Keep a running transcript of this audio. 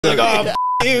Like, oh,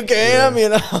 you Cam, you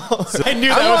know. I knew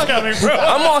that was coming, bro.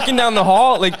 I'm walking down the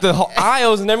hall, like the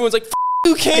aisles, and everyone's like,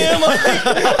 you Cam.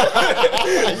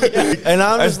 And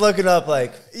I'm just looking up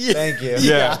like, thank you.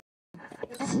 Yeah.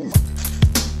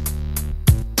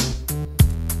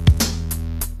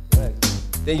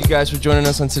 Thank you guys for joining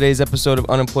us on today's episode of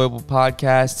Unemployable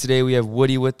Podcast. Today we have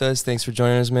Woody with us. Thanks for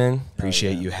joining us, man.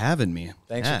 Appreciate you having me.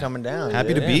 Thanks for coming down.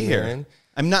 Happy to be here. Man.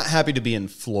 I'm not happy to be in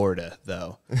Florida,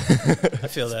 though. I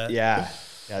feel that. Yeah,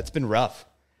 it's been rough.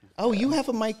 Oh, you have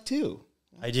a mic, too.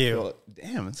 I do. Well,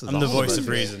 damn, this is I'm the awesome. voice of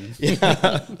reason. Yeah,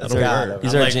 That's God.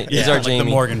 He's our Jamie. Like the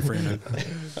Morgan Freeman.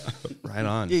 right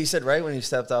on. Yeah, you said right when you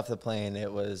stepped off the plane,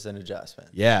 it was an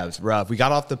adjustment. Yeah, it was rough. We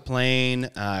got off the plane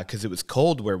because it was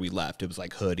cold where we left. It was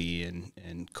like hoodie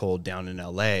and cold down in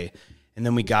L.A. And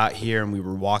then we got here and we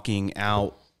were walking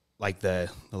out like the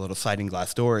little sliding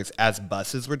glass doors as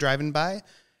buses were driving by.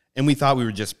 And we thought we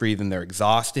were just breathing their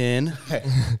exhaust in.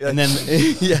 And then,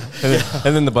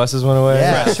 And then the buses went away.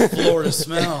 Yeah. Fresh Florida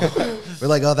smell. We're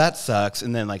like, oh, that sucks.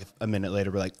 And then like a minute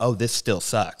later, we're like, oh, this still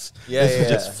sucks. Yeah, This is yeah.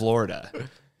 just Florida.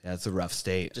 Yeah, it's a rough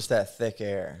state. Just that thick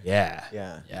air. Yeah.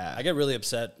 Yeah. I get really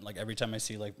upset like every time I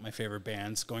see like my favorite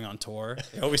bands going on tour.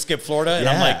 They always skip Florida, and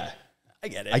I'm like, I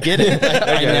get it. I get it.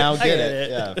 I now get get it.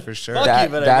 it. Yeah, for sure. Fuck That, you,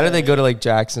 but I that get or they it. go to like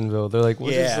Jacksonville. They're like,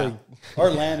 what's this Yeah. like?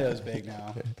 Orlando's big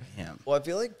now. Damn. Well, I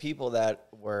feel like people that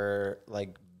were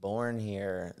like born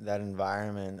here, that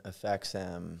environment affects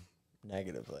them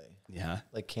negatively. Yeah.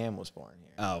 Like Cam was born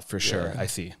here. Oh, for sure. I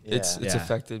see. It's Yeah.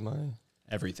 affected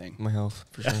Everything. my health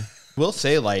for sure. We'll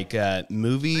say like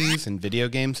movies and video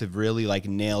games have really like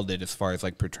nailed it as far as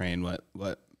like portraying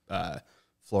what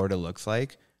Florida looks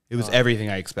like. It was everything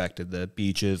I expected. The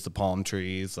beaches, the palm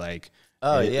trees, like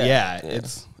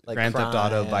it's Like Grand Theft crime.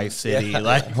 Auto, Vice City,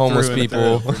 like Homeless through and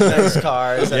people. through. Nice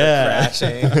cars that are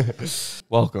crashing.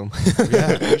 Welcome.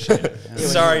 Yeah, appreciate it. Yeah.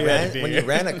 Sorry you had to be When here. you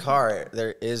rent a car,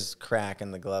 there is crack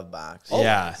in the glove box.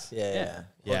 Yeah. Yeah.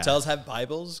 Yeah. Hotels have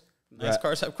Bibles. Nice Right.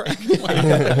 cars have crack.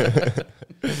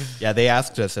 Yeah, they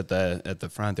asked us at the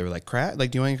front. They were like, "Crack?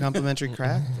 Like, do you want your complimentary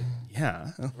crack?"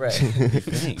 Yeah. Right.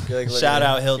 Thanks. You're like, Shout look,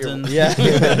 out Hilton. Yeah.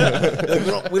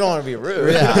 Like, we don't want to be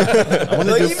rude. Yeah. I want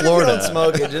to Like, do even Florida. if you don't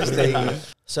smoke it, just take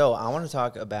it. So I want to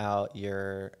talk about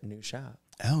your new shop.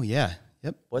 Oh yeah.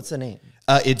 Yep. What's the name?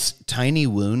 It's Tiny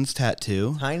Wounds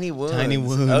Tattoo. Tiny Wounds. Tiny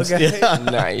Wounds. Okay. Yeah.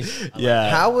 Nice. Yeah.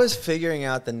 How was figuring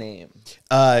out the name?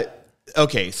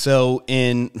 Okay, so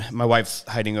my wife's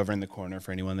hiding over in the corner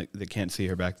for anyone that can't see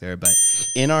her back there, but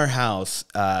in our house,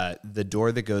 the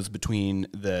door that goes between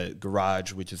the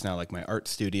garage, which is now like my art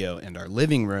studio, and our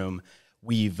living room,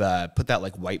 we've put that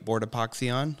like whiteboard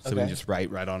epoxy on, so we can just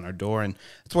write right on our door, and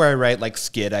that's where I write like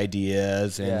skit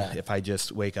ideas, and if I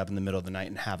just wake up in the middle of the night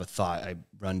and have a thought, I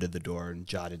run to the door and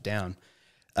jot it down.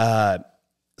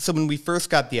 So when we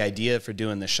first got the idea for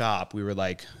doing the shop, we were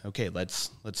like, okay, let's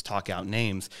talk out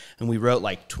names. And we wrote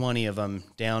like 20 of them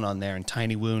down on there, and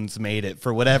Tiny Wounds made it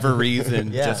for whatever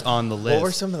reason just on the list. What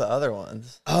were some of the other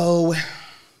ones?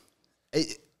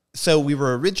 So we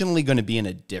were originally going to be in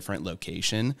a different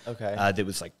location. Okay. That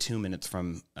was like 2 minutes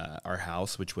from our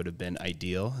house, which would have been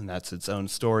ideal, and that's its own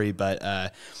story.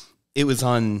 But it was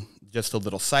on just a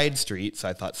little side street, so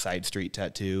I thought Side Street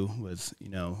Tattoo was,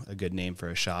 a good name for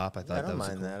a shop. I thought I don't that was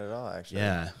mind that at all, actually.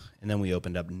 Yeah, and then we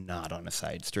opened up not on a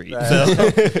side street. Right.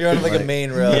 So You're on like a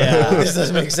main road. Yeah. This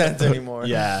doesn't make sense anymore.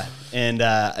 yeah, and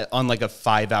on like a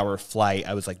 5-hour flight,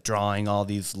 I was like drawing all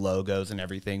these logos and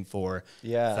everything for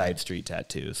Side Street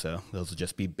Tattoo. So those will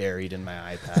just be buried in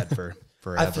my iPad for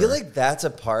forever. I feel like that's a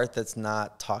part that's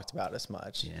not talked about as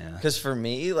much. Yeah. Because for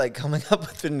me, like coming up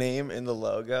with the name in the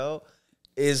logo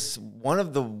is one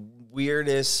of the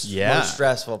weirdest, most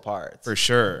stressful parts. For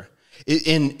sure.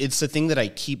 And it's the thing that I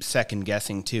keep second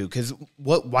guessing too, because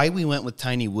why we went with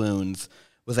Tiny Wounds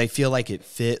was I feel like it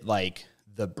fit like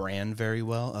the brand very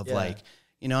well of like,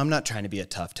 I'm not trying to be a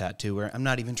tough tattooer. I'm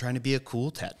not even trying to be a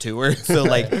cool tattooer. So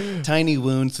like Tiny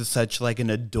Wounds is such like an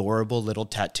adorable little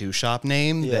tattoo shop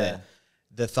name that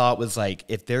the thought was like,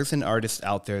 if there's an artist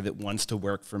out there that wants to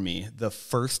work for me, the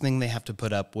first thing they have to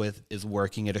put up with is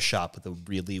working at a shop with a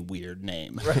really weird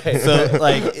name. Right. So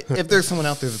like, if there's someone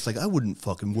out there that's like, I wouldn't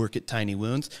fucking work at Tiny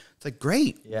Wounds, it's like,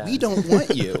 great, we don't want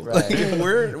you. Right. Like,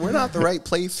 we're not the right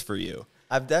place for you.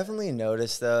 I've definitely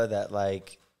noticed though that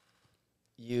like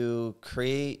you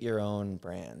create your own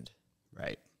brand.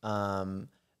 Right. And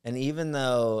even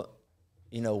though,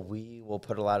 we will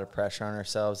put a lot of pressure on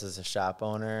ourselves as a shop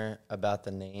owner about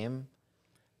the name,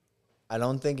 I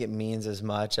don't think it means as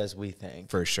much as we think.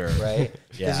 For sure. Right?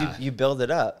 Because Yeah. you build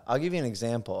it up. I'll give you an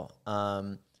example.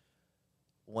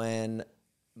 When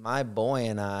my boy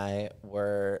and I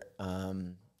were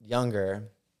younger,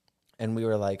 and we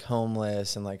were like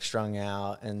homeless and like strung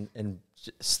out and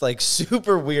just like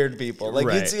super weird people.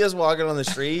 Like you'd see us walking on the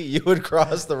street, you would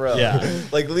cross the road. Yeah.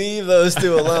 Like leave those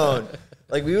two alone.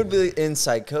 Like we would be in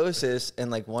psychosis,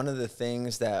 and like one of the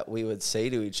things that we would say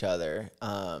to each other,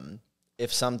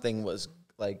 if something was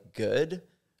like good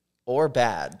or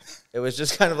bad, it was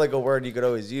just kind of like a word you could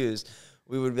always use.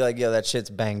 We would be like, yo, that shit's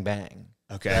bang bang.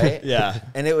 Okay. Right? Yeah.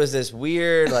 And it was this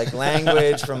weird like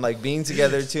language from like being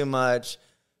together too much,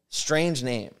 strange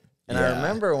name. And I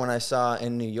remember when I saw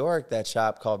in New York that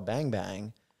shop called Bang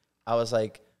Bang, I was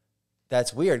like,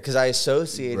 that's weird, because I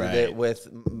associated it with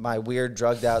my weird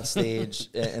drugged out stage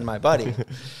and my buddy.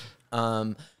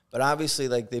 But obviously,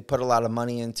 like they put a lot of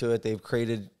money into it. They've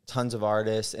created tons of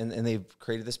artists, and they've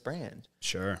created this brand.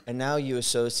 Sure. And now you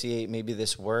associate maybe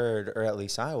this word, or at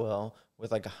least I will,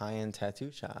 with like a high-end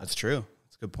tattoo shop. That's true.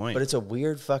 Good point. But it's a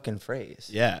weird fucking phrase.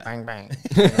 Yeah. Bang, bang.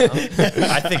 You know?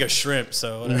 I think of shrimp,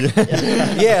 so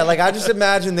whatever. Yeah, like I just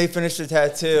imagine they finish the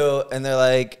tattoo and they're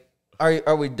like,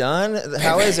 are we done?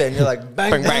 How is it? And you're like,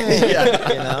 bang, bang.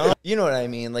 Yeah. You know what I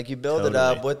mean? Like you build it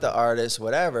up with the artist,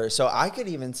 whatever. So I could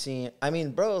even see, I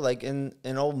mean, bro, like in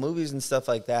old movies and stuff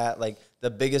like that, like the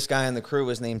biggest guy in the crew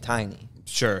was named Tiny.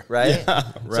 Sure. Right? Yeah,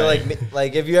 right. So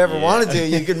like if you ever wanted to,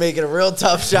 you could make it a real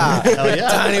tough shot. Hell yeah.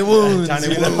 Tiny wounds. Tiny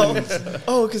wounds.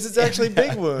 Oh, because it's actually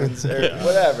big wounds or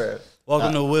whatever.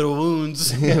 Welcome to Whittle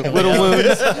Wounds. Whittle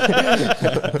Wounds.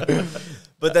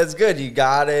 But that's good. You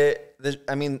got it.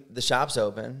 I mean, the shop's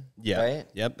open. Yeah. Right?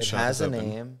 Yep. It has a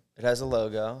name. It has a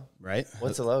logo. Right.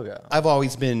 What's the logo? I've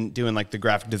always been doing like the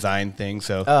graphic design thing.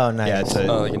 So oh, nice. Yeah, it's a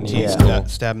like a T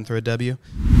stabbing through a W.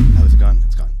 How is it gone?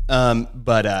 It's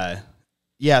gone.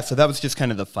 Yeah, so that was just kind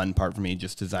of the fun part for me,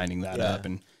 just designing that up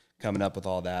and coming up with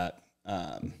all that.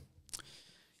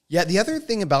 Yeah, the other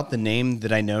thing about the name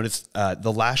that I noticed,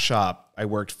 the last shop I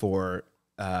worked for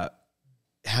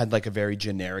had like a very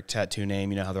generic tattoo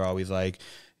name. You know how they're always like,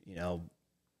 you know,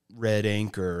 red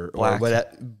ink or what?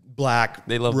 Black.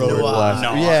 They love noir. black.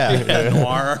 Noir. Yeah.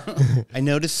 Noir. I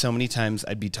noticed so many times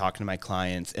I'd be talking to my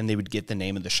clients and they would get the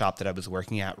name of the shop that I was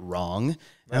working at wrong.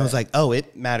 And I was like, oh,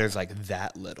 it matters like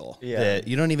that little. Yeah. That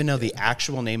you don't even know the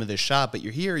actual name of the shop, but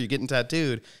you're here, you're getting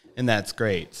tattooed, and that's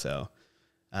great. So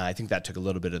I think that took a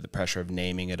little bit of the pressure of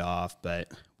naming it off,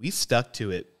 but we stuck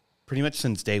to it pretty much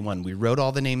since day one. We wrote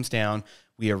all the names down.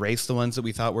 We erased the ones that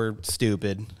we thought were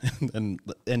stupid and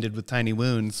ended with Tiny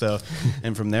Wounds. So,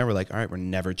 and from there, we're like, all right, we're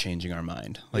never changing our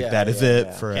mind. Like that is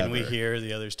it forever. Can we hear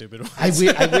the other stupid ones? I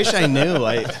wish I knew.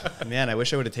 I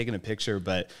wish I would have taken a picture,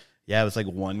 but yeah, it was like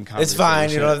one conversation. It's fine.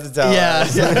 You don't have to tell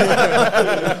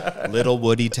us. Little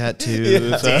Woody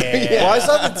tattoos. Well, I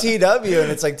saw the TW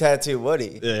and it's like Tattoo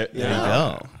Woody. There you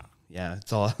go. Yeah,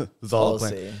 it's all a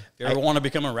plan. If you ever want to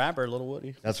become a rapper, Little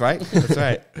Woody. That's right. That's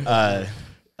right.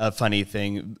 A funny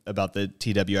thing about the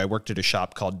TW, I worked at a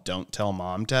shop called Don't Tell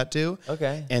Mom Tattoo.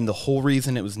 Okay. And the whole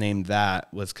reason it was named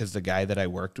that was because the guy that I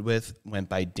worked with went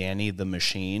by Danny the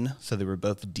Machine. So they were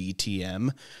both DTM.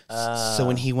 So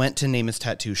when he went to name his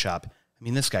tattoo shop, I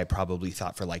mean, this guy probably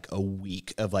thought for like a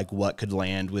week of like what could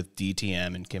land with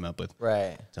DTM and came up with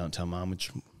Don't Tell Mom,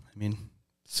 which, I mean,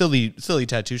 silly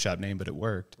tattoo shop name, but it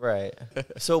worked. Right.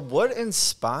 So what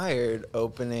inspired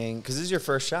opening, because this is your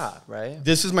first shop, right?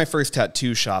 This is my first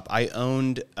tattoo shop. I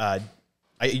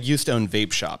used to own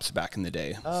vape shops back in the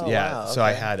day. Oh, yeah. wow, So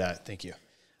I okay. had, thank you.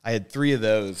 I had 3 of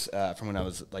those from when I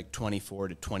was like 24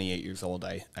 to 28 years old.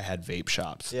 I had vape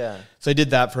shops. Yeah. So I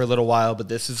did that for a little while, but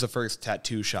this is the first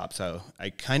tattoo shop. So I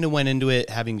kind of went into it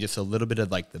having just a little bit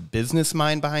of like the business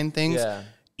mind behind things. Yeah.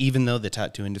 Even though the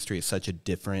tattoo industry is such a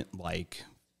different like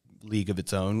league of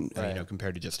its own, you know,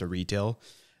 compared to just a retail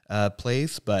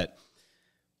place. But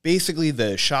basically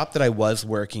the shop that I was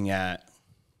working at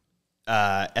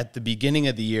the beginning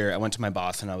of the year, I went to my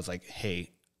boss and I was like, hey,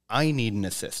 I need an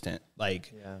assistant.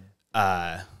 Like,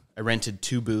 I rented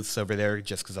 2 booths over there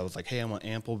just because I was like, hey, I want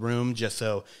ample room just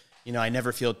so, you know, I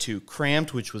never feel too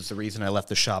cramped, which was the reason I left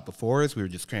the shop before, is we were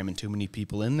just cramming too many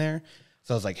people in there.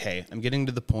 So I was like, hey, I'm getting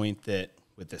to the point that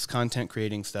with this content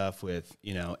creating stuff, with,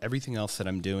 you know, everything else that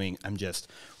I'm doing, I'm just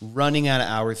running out of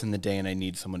hours in the day and I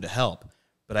need someone to help.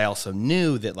 But I also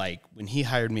knew that, like, when he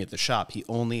hired me at the shop, he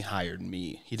only hired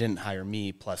me. He didn't hire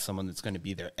me plus someone that's going to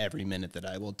be there every minute that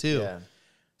I will too. Yeah.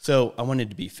 So I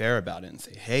wanted to be fair about it and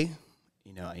say, hey,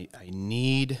 you know, I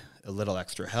need a little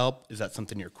extra help. Is that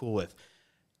something you're cool with?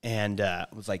 And it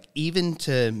was like, even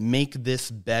to make this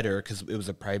better, because it was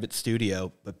a private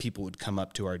studio, but people would come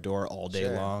up to our door all day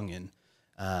long. And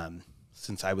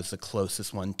since I was the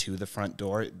closest one to the front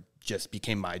door, it just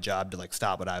became my job to like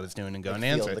stop what I was doing and go and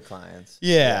answer the clients.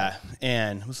 Yeah.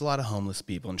 And it was a lot of homeless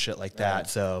people and shit like that.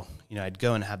 So, you know, I'd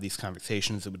go and have these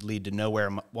conversations that would lead to nowhere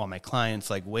while my client's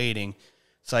like waiting.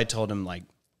 So I told him, like,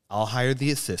 I'll hire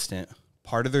the assistant.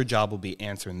 Part of their job will be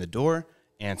answering the door,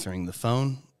 answering the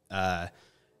phone.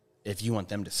 If you want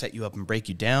them to set you up and break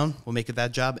you down, we'll make it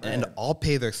that job, and I'll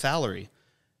pay their salary.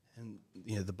 And,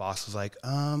 you know, the boss was like,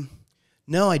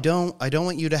 no, I don't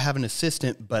want you to have an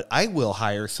assistant, but I will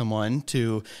hire someone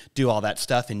to do all that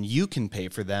stuff, and you can pay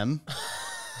for them.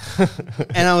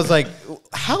 And I was like,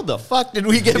 how the fuck did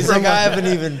we get He's from like, I have an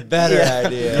even better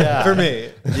idea for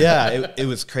me. Yeah, it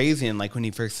was crazy. And like when he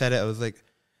first said it, I was like,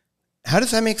 how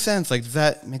does that make sense? Like, does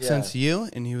that make sense to you?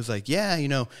 And he was like, yeah, you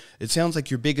know, it sounds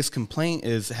like your biggest complaint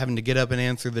is having to get up and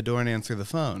answer the door and answer the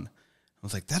phone. I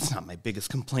was like, that's not my biggest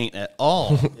complaint at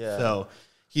all. So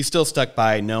he still stuck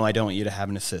by, no, I don't want you to have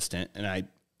an assistant. And I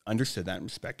understood that and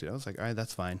respected it. I was like, all right,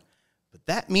 that's fine. But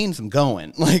that means I'm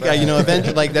going. Like, you know,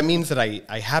 eventually, like, that means that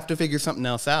I have to figure something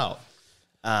else out.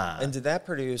 And did that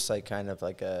produce, like, kind of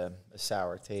like a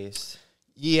sour taste?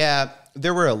 Yeah,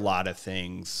 there were a lot of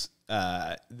things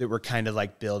that were kind of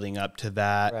like building up to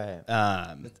that.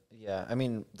 Right. Yeah, I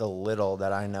mean, the little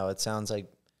that I know, it sounds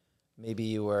like maybe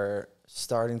you were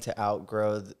starting to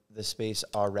outgrow the space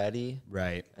already.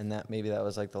 Right. And that maybe that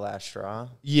was like the last straw.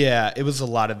 Yeah, it was a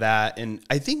lot of that. And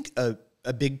I think a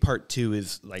big part too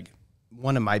is like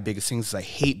one of my biggest things is I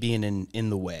hate being in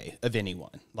the way of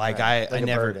anyone. Like I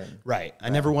never, I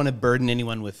never want to burden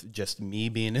anyone with just me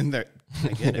being in there. I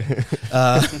get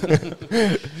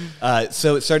it.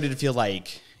 So it started to feel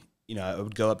like, you know, I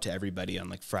would go up to everybody on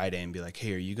like Friday and be like,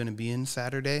 hey, are you going to be in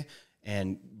Saturday?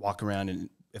 And walk around, and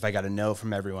if I got a no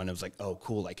from everyone, it was like, oh,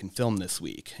 cool, I can film this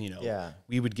week. You know,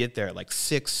 we would get there at like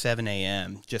 6, 7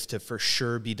 a.m. just to for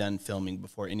sure be done filming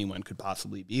before anyone could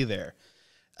possibly be there.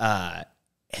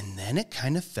 And then it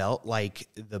kind of felt like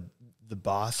the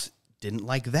boss didn't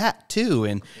like that too,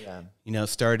 and you know,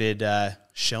 started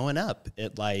showing up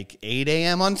at like 8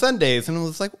 a.m. on Sundays, and it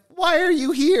was like, why are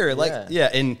you here? Like,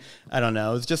 and I don't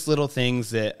know, it was just little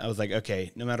things that I was like,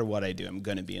 okay, no matter what I do, I'm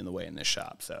gonna be in the way in this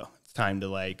shop, so it's time to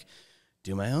like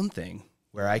do my own thing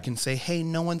where I can say, hey,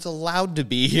 no one's allowed to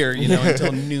be here, you know,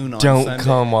 until noon on Sunday. Don't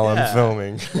come while I'm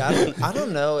filming. I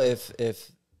don't know if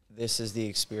this is the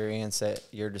experience that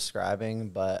you're describing,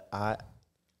 but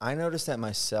I noticed that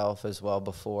myself as well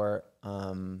before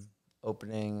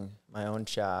opening my own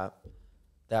shop,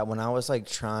 that when I was like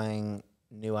trying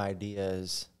new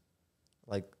ideas,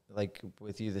 like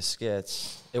with you, the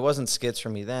skits, it wasn't skits for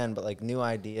me then, but like new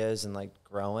ideas and like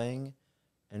growing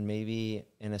and maybe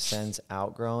in a sense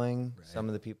outgrowing some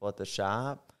of the people at the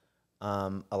shop.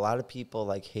 A lot of people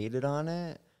like hated on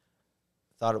it,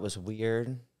 thought it was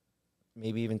weird,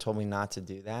 maybe even told me not to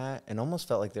do that, and almost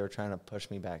felt like they were trying to push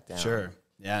me back down. Sure.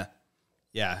 Yeah.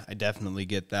 Yeah, I definitely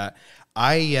get that.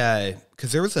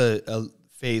 Because there was a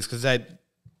phase, because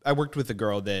I worked with a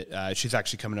girl that she's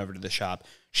actually coming over to the shop.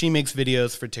 She makes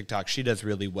videos for TikTok. She does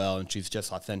really well, and she's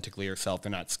just authentically herself.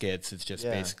 They're not skits. It's just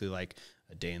basically like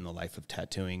a day in the life of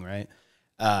tattooing, right?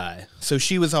 So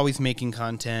she was always making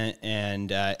content,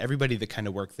 and everybody that kind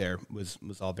of worked there was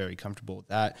all very comfortable with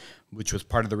that, which was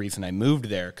part of the reason I moved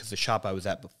there, because the shop I was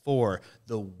at before,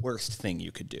 the worst thing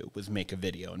you could do was make a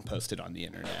video and post it on the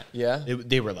internet. Yeah?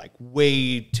 They were like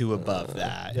way too above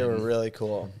that. They were really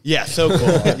cool. Yeah, so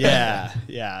cool.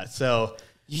 Yeah. So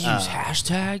You use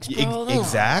hashtags, bro?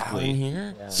 Exactly. In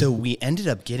here? Yeah. So we ended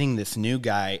up getting this new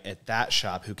guy at that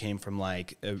shop who came from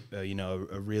like a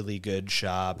really good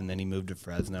shop, and then he moved to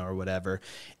Fresno or whatever.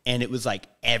 And it was like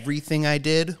everything I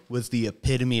did was the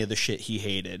epitome of the shit he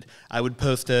hated. I would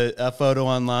post a photo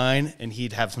online, and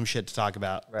he'd have some shit to talk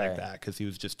about like that because he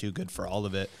was just too good for all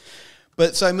of it.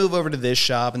 But so I move over to this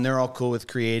shop, and they're all cool with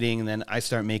creating, and then I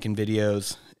start making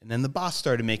videos, and then the boss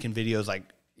started making videos like,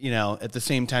 you know, at the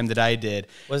same time that I did.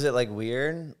 Was it like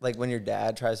weird? Like when your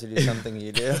dad tries to do something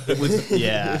you do? It was,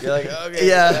 yeah. You're like, okay.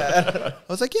 Yeah.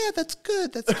 I was like, yeah, that's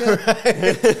good. That's good.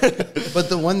 But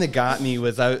the one that got me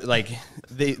was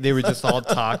they were just all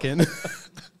talking.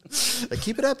 Like,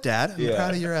 keep it up, Dad. I'm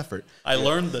proud of your effort. I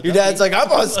learned that. Your dad's like,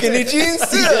 I'm on skinny jeans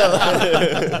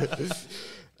too.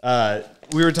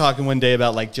 We were talking one day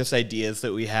about like just ideas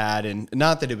that we had, and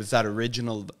not that it was that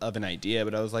original of an idea,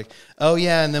 but I was like, oh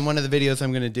yeah, and then one of the videos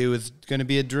I'm going to do is going to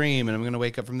be a dream, and I'm going to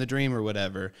wake up from the dream or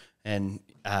whatever. And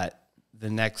the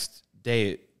next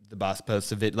day, the boss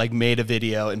posted it, like made a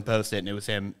video and posted it, and it was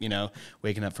him, you know,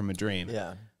 waking up from a dream. Yeah.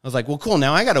 I was like, well, cool.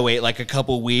 Now I got to wait like a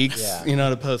couple weeks, you know,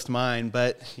 to post mine,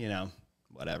 but you know,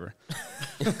 whatever.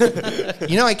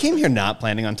 I came here not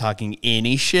planning on talking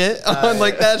any shit on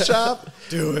like that shop.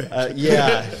 Do it.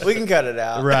 Yeah, we can cut it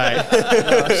out. Right.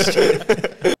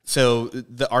 So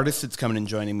the artist that's coming and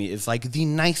joining me is like the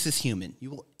nicest human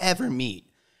you will ever meet.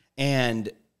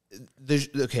 And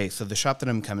so the shop that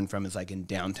I'm coming from is like in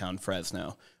downtown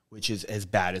Fresno, which is as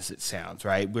bad as it sounds,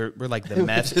 right? We're like the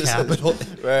meth capital.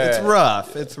 Right. It's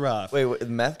rough. It's rough. Wait,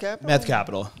 meth capital? Meth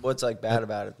capital. What's like bad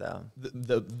about it though?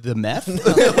 The meth?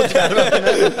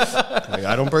 Like,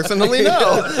 I don't personally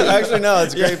know. Actually, no,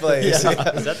 it's a great place.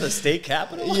 Yeah. Is that the state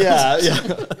capital? Yeah.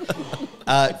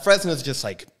 Fresno's just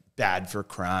like bad for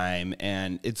crime,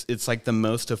 and it's like the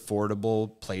most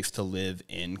affordable place to live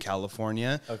in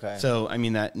California. Okay. So I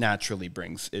mean that naturally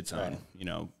brings its own,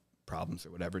 problems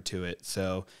or whatever to it.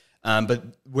 So but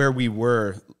where we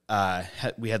were,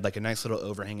 we had like a nice little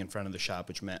overhang in front of the shop,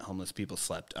 which meant homeless people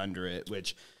slept under it,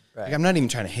 which like, I'm not even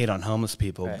trying to hate on homeless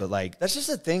people, but like that's just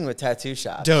a thing with tattoo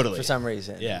shops. Totally. For some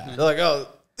reason. Yeah. They're like, oh,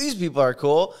 these people are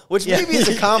cool, which maybe is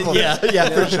a compliment. yeah,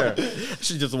 for sure.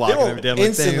 Should just walk every day.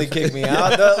 Instantly kick me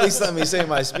out. They'll at least let me say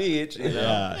my speech.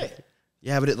 Yeah,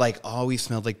 but it like always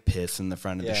smelled like piss in the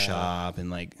front of the shop, and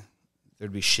like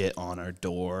there'd be shit on our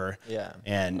door. Yeah.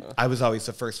 And I was always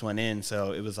the first one in,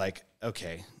 so it was like,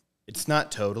 okay, it's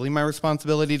not totally my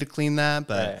responsibility to clean that,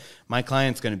 but my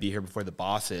client's going to be here before the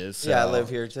boss is. So, I live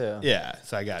here too. Yeah,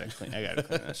 so I got to clean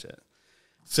that shit.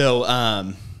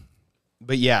 So,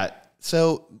 but yeah,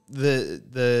 so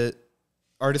the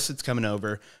artist that's coming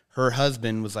over, her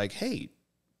husband was like, hey,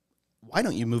 why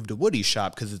don't you move to Wooddy's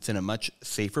shop? Because it's in a much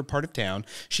safer part of town.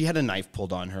 She had a knife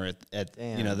pulled on her at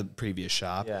the previous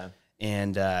shop. Yeah.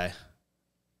 And,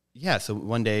 so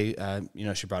one day,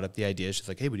 she brought up the idea. She's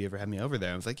like, hey, would you ever have me over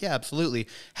there? I was like, yeah, absolutely.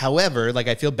 However, like,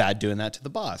 I feel bad doing that to the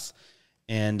boss.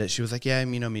 And she was like, yeah,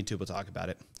 me too. We'll talk about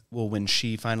it. Well, when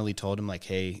she finally told him, like,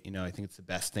 hey, I think it's the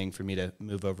best thing for me to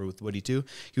move over with Wooddy too,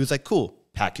 he was like, cool,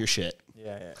 pack your shit.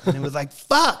 Yeah. And it was like,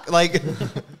 fuck. Like, he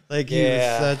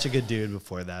was such a good dude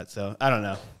before that. So I don't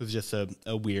know. It was just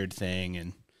a weird thing.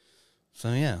 And so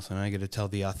now I get to tell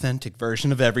the authentic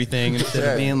version of everything instead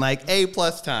of being like A+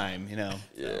 time,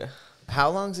 Yeah.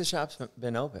 How long's the shop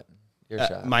been open? Your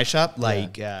shop? My shop,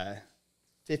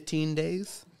 15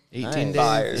 days, 18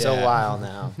 days. It's a while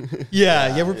now.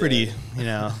 Yeah, we're pretty,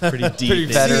 pretty deep. Pretty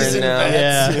veteran now.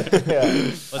 Yeah.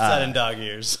 What's that in dog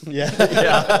years? Yeah.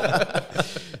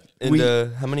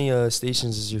 And how many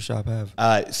stations does your shop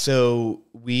have? So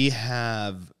we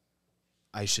have,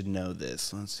 I should know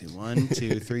this. Let's see, 1,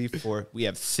 2, 3, 4. We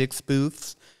have 6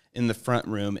 booths in the front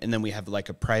room, and then we have like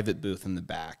a private booth in the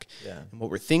back. Yeah. And what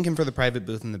we're thinking for the private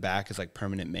booth in the back is like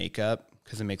permanent makeup,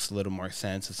 because it makes a little more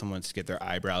sense if someone wants to get their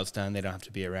eyebrows done. They don't have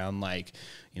to be around like,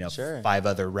 5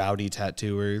 other rowdy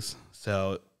tattooers.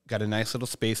 So got a nice little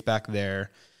space back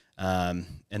there. And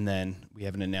then we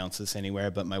haven't announced this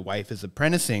anywhere, but my wife is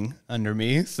apprenticing under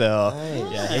me. So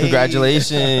nice.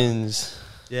 Congratulations.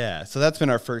 Yeah, so that's been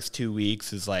our first 2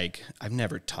 weeks. Is like, I've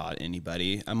never taught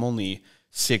anybody. I'm only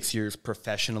 6 years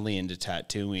professionally into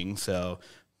tattooing, so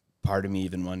part of me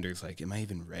even wonders, like, am I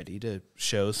even ready to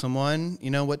show someone,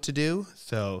 what to do?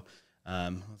 So I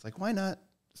was like, why not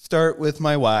start with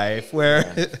my wife?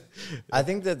 I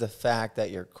think that the fact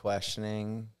that you're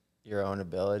questioning your own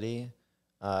ability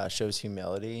shows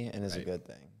humility and is a good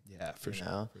thing. Yeah, for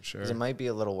sure. For sure. 'Cause it might be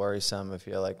a little worrisome if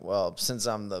you're like, well, since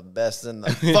I'm the best in the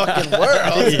fucking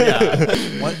world.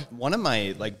 Yeah. One of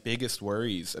my biggest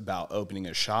worries about opening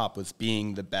a shop was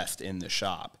being the best in the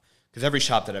shop. Because every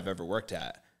shop that I've ever worked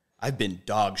at, I've been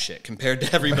dog shit compared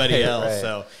to everybody else. Right.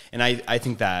 So, and I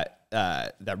think that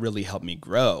that really helped me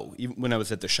grow. Even when I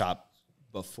was at the shop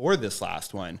before this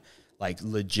last one,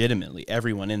 legitimately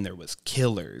everyone in there was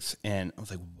killers, and I was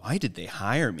like, why did they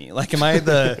hire me? Like, am I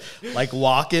the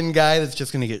walk-in guy that's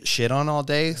just gonna get shit on all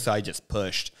day? So I just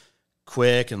pushed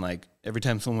quick, and every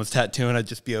time someone was tattooing, I'd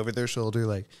just be over their shoulder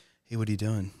like, hey, what are you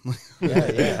doing?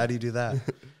 How do you do that?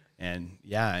 And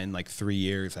in 3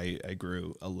 years I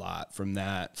grew a lot from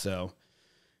that. So,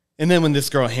 and then when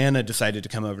this girl Hannah decided to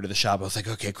come over to the shop, I was like,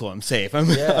 okay, cool, I'm safe.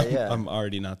 I'm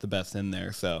already not the best in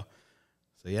there. So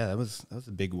yeah, that was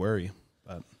a big worry,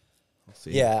 but we'll see.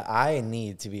 Yeah, I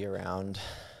need to be around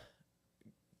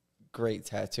great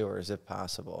tattooers if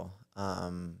possible.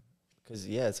 Because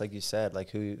it's like you said,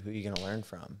 who are you gonna learn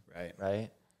from? Right.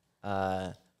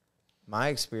 My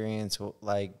experience,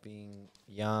 being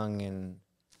young and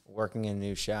working in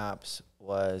new shops,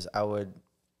 was I would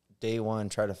day one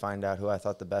try to find out who I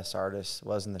thought the best artist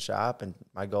was in the shop, and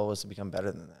my goal was to become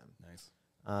better than them. Nice.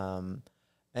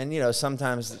 And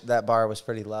sometimes that bar was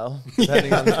pretty low,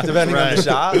 depending on the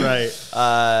shop. Right.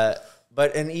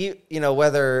 But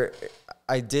whether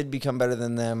I did become better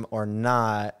than them or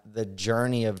not, the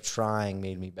journey of trying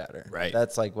made me better. Right.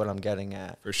 That's like what I'm getting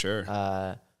at. For sure.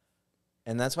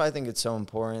 And that's why I think it's so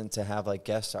important to have like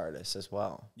guest artists as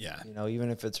well. Yeah. You know, even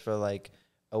if it's for like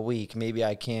a week, maybe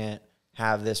I can't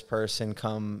have this person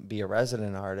come be a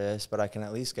resident artist, but I can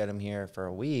at least get him here for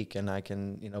a week and I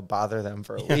can, you know, bother them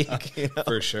for a week. You know?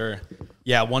 For sure.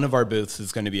 Yeah. One of our booths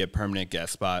is going to be a permanent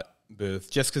guest spot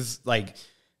booth just because like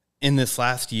in this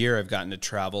last year, I've gotten to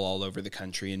travel all over the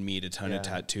country and meet a ton of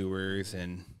tattooers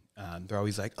and they're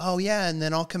always like, oh yeah. And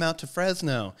then I'll come out to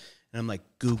Fresno. And I'm like,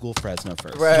 Google Fresno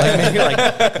first. Right. Like, maybe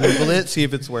like Google it, see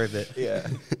if it's worth it. Yeah.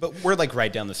 But we're like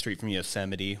right down the street from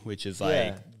Yosemite, which is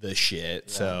like the shit.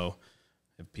 Yeah. So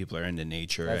if people are into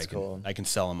nature, I can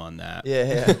sell them on that.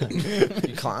 Yeah.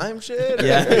 You climb shit?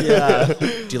 Yeah.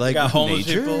 Do you like homeless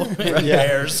nature? people?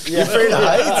 Bears. You afraid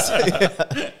of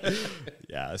heights?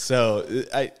 Yeah. So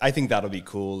I think that'll be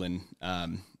cool. And,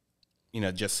 you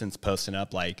know, just since posting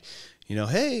up, like, you know,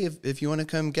 hey, if you want to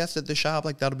come guest at the shop,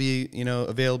 like that'll be, you know,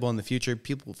 available in the future.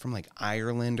 People from like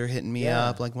Ireland are hitting me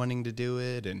up, like wanting to do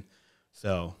it. And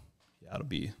so, yeah, it'll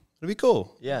be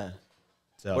cool. Yeah.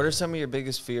 So, what are some of your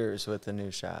biggest fears with the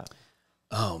new shop?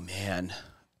 Oh, man.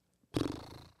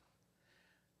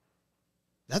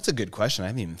 That's a good question. I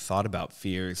haven't even thought about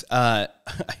fears.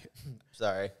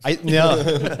 Sorry.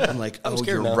 I'm like, oh,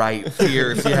 you're right.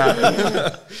 Fears.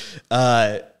 Yeah.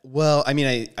 Well, I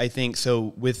mean, I think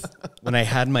so when I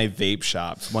had my vape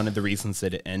shops, one of the reasons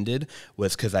that it ended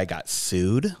was because I got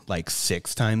sued like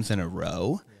 6 times in a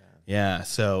row. Yeah.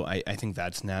 So I think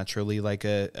that's naturally like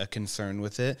a concern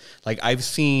with it. Like I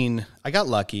got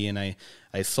lucky and I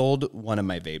sold one of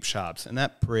my vape shops and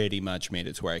that pretty much made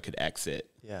it to where I could exit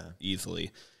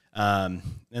easily. And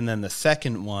then the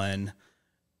second one,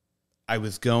 I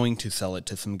was going to sell it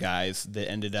to some guys that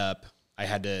ended up,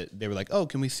 they were like, oh,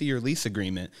 can we see your lease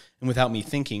agreement? And without me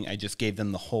thinking, I just gave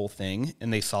them the whole thing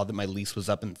and they saw that my lease was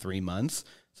up in 3 months.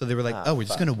 So they were like, we're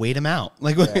just going to wait them out.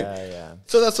 Like,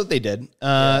 So that's what they did.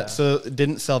 So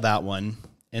didn't sell that one.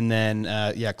 And then,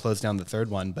 closed down the third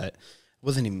one, but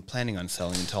wasn't even planning on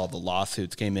selling until all the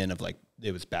lawsuits came in of like,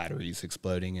 it was batteries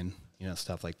exploding and, you know,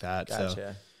 stuff like that. Gotcha.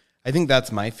 So I think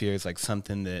that's my fear is like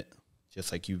something that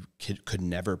just like you could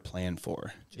never plan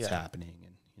for just happening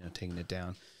and, you know, taking it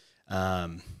down. I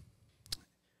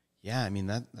mean,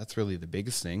 that's really the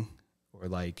biggest thing. Or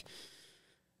like,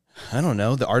 I don't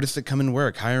know, the artists that come and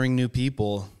work, hiring new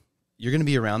people, you're going to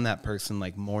be around that person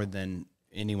like more than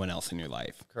anyone else in your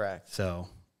life. Correct. So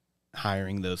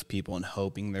hiring those people and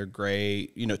hoping they're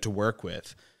great, you know, to work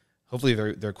with. Hopefully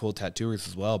they're cool tattooers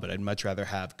as well, but I'd much rather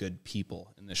have good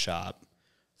people in the shop.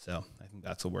 So I think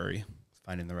that's a worry,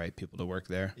 finding the right people to work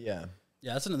there. Yeah.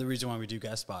 Yeah, that's another reason why we do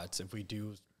guest spots. If we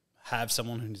do have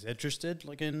someone who's interested,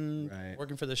 like in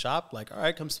working for the shop, like, all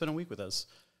right, come spend a week with us.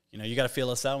 You know, you got to feel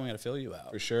us out and we got to feel you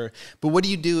out. For sure. But what do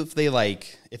you do if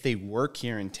they work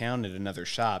here in town at another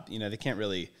shop? You know, they can't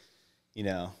really, you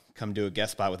know, come do a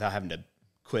guest spot without having to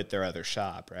quit their other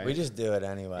shop, right? We just do it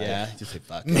anyway. Yeah, just say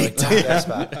fuck. Like, guest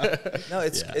spot. No,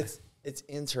 it's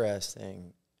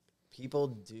interesting. People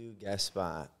do guest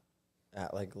spot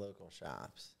at like local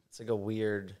shops. It's like a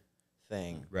weird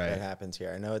thing that happens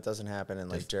here. I know it doesn't happen in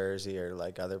like Jersey or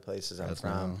like other places I'm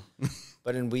from.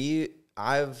 But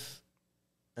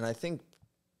and I think,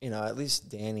 you know, at least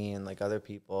Danny and like other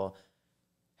people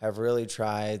have really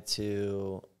tried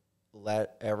to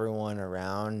let everyone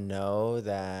around know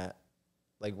that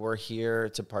like we're here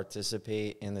to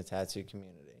participate in the tattoo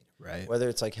community. Right. Whether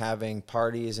it's like having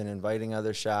parties and inviting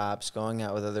other shops, going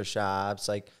out with other shops,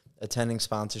 like attending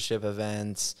sponsorship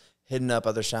events, hitting up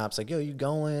other shops, like, yo, you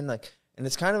going? Like, and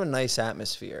it's kind of a nice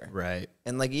atmosphere. Right.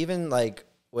 And like even like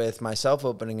with myself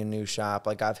opening a new shop,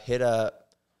 like I've hit up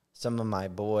some of my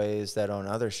boys that own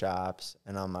other shops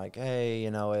and I'm like, hey,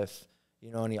 you know, if you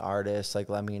know any artists, like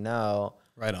let me know.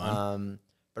 Right on.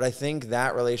 But I think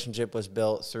that relationship was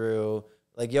built through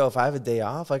like, yo, if I have a day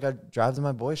off, like I drive to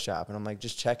my boy's shop and I'm like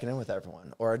just checking in with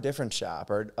everyone, or a different shop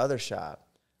or other shop.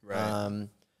 Right.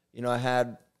 You know, I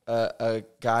had a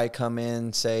guy come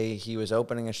in, say he was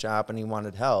opening a shop and he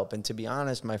wanted help. And to be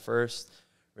honest, my first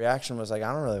reaction was like,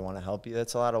 I don't really want to help you.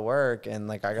 That's a lot of work. And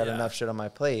like, I got enough shit on my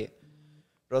plate.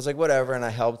 But I was like, whatever. And I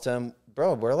helped him.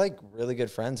 Bro, we're like really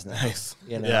good friends now. Nice.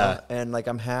 You know? And like,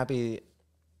 I'm happy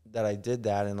that I did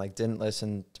that and like didn't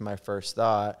listen to my first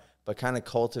thought, but kind of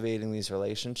cultivating these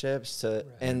relationships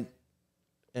and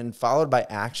followed by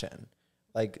action.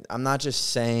 Like, I'm not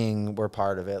just saying we're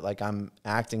part of it. Like, I'm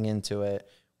acting into it.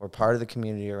 We're part of the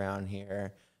community around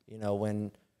here. You know,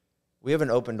 when we have an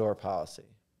open door policy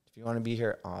If you want to be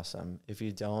here, awesome. If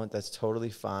you don't, that's totally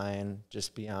fine.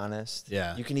 Just be honest.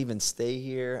 Yeah. You can even stay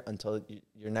here until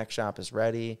your next shop is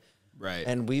ready. Right.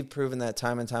 And we've proven that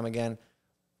time and time again.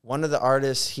 One of the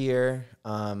artists here,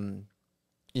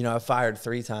 you know, I've fired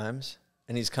 3 times,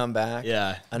 and he's come back.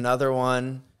 Yeah. Another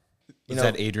one. Is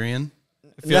that Adrian?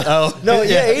 No,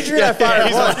 Adrian, I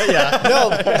fired once.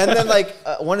 No, and then like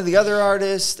one of the other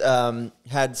artists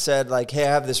had said like, hey,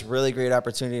 I have this really great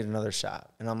opportunity at another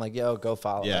shop. And I'm like, yo, go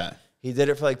follow it. He did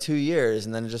it for like 2 years,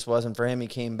 and then it just wasn't for him. He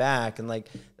came back, and like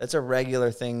that's a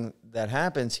regular thing that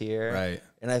happens here. Right.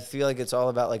 And I feel like it's all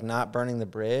about like not burning the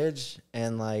bridge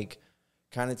and like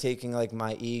kind of taking like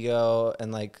my ego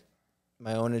and like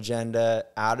my own agenda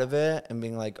out of it and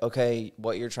being like, okay,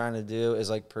 what you're trying to do is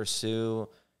like pursue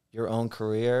your own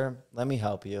career. Let me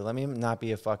help you. Let me not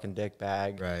be a fucking dick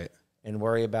bag. Right. And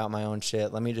worry about my own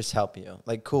shit. Let me just help you.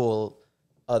 Like, cool,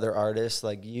 other artists,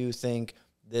 like you think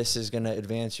this is going to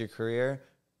advance your career.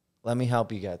 Let me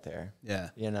help you get there. Yeah.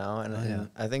 You know, and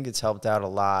I think it's helped out a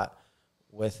lot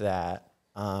with that.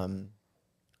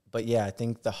 But yeah, I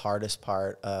think the hardest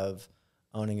part of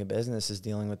owning a business is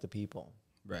dealing with the people.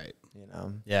 Right. You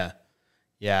know? Yeah.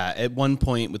 Yeah. At one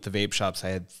point with the vape shops, I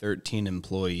had 13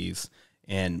 employees.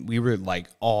 And we were like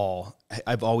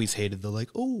I've always hated the like,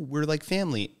 oh, we're like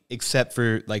family, except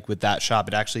for like with that shop,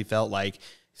 it actually felt like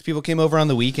these people came over on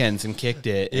the weekends and kicked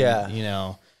it. And, you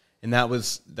know, and that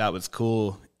was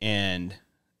cool. And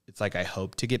it's like, I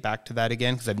hope to get back to that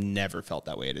again, because I've never felt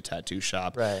that way at a tattoo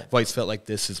shop. Right. I've always felt like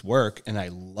this is work and I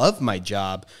love my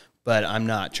job, but I'm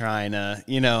not trying to,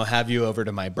 you know, have you over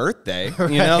to my birthday,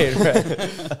 you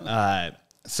know?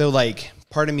 So like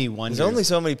part of me wonders. There's only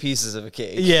so many pieces of a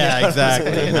cake. Yeah,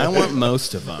 exactly. And I want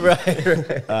most of them.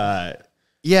 Right.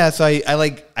 Yeah. So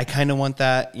I kind of want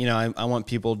that, you know, I want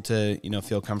people to, you know,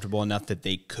 feel comfortable enough that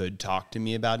they could talk to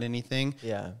me about anything.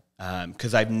 Yeah.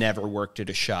 Cause I've never worked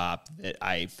at a shop that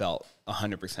I felt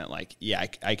 100% like, yeah,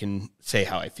 I can say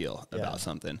how I feel about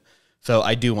something. So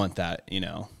I do want that, you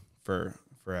know, for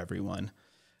everyone.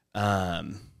 Yeah.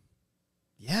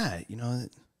 You know,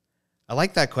 I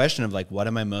like that question of like, what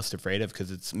am I most afraid of?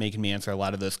 Because it's making me answer a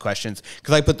lot of those questions.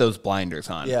 Because I put those blinders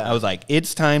on. Yeah. I was like,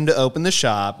 it's time to open the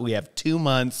shop. We have 2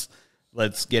 months.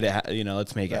 Let's get it. You know,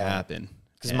 let's make it happen.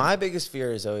 Because my biggest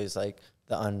fear is always like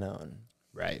the unknown.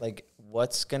 Right. Like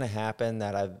what's gonna happen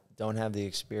that I don't have the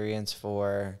experience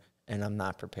for and I'm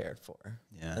not prepared for.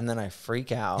 Yeah. And then I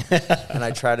freak out and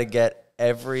I try to get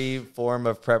every form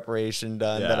of preparation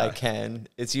done that I can.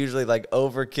 It's usually like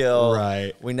overkill.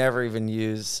 Right. We never even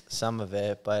use some of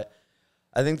it. But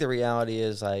I think the reality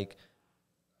is like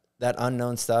that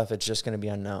unknown stuff, it's just going to be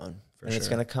unknown. And it's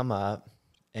going to come up.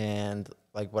 And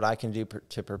like what I can do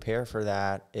to prepare for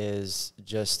that is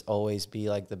just always be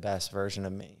like the best version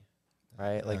of me.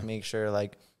 Right. Like make sure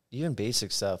like even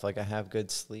basic stuff, like I have good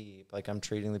sleep, like I'm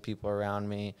treating the people around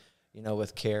me, you know,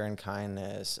 with care and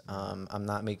kindness. I'm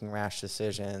not making rash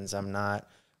decisions. I'm not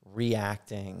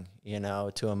reacting, you know,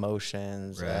 to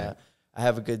emotions. Right. I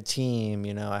have a good team,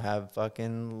 you know, I have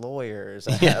fucking lawyers,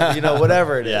 I have, you know,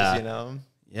 whatever it is, you know?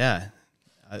 Yeah.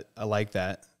 I like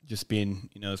that. Just being,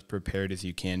 you know, as prepared as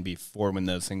you can be for when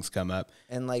those things come up.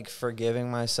 And like forgiving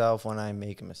myself when I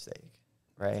make a mistake.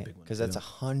 Right, because that's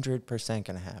 100% going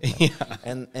to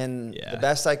happen. And the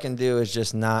best I can do is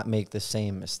just not make the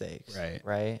same mistakes.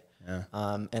 Right. Yeah.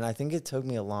 And I think it took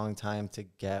me a long time to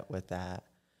get with that,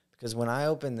 because when I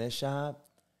opened this shop,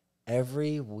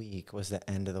 every week was the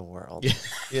end of the world.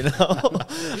 You know,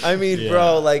 I mean,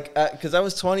 bro, like, because I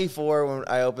was 24 when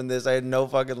I opened this. I had no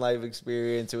fucking life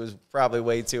experience. It was probably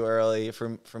way too early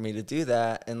for me to do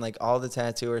that. And like all the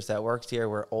tattooers that worked here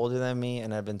were older than me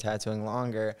and had been tattooing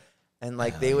longer. And,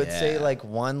 like, they would say, like,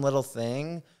 one little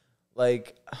thing,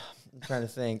 like, I'm trying to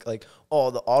think, like, oh,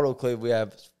 the autoclave we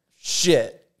have,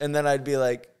 shit. And then I'd be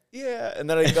like, yeah. And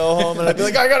then I'd go home and I'd be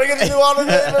like, I got to get the new autoclave.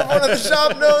 Everyone at the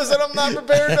shop knows that I'm not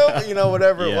prepared to open, you know,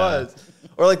 whatever it was.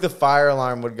 Or, like, the fire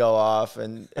alarm would go off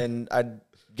and I'd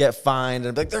get fined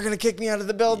and be like, they're going to kick me out of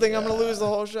the building. I'm going to lose the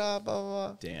whole shop, blah, blah,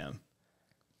 blah. Damn.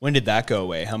 When did that go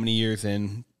away? How many years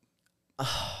in?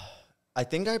 I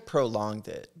think I prolonged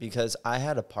it because I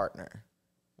had a partner.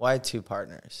 Well, I had 2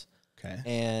 partners. Okay.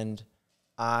 And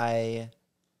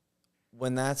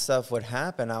when that stuff would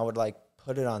happen, I would like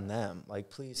put it on them. Like,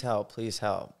 please help, please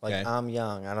help. Like, I'm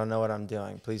young. I don't know what I'm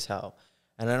doing. Please help.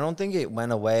 And I don't think it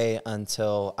went away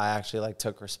until I actually like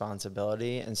took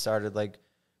responsibility and started like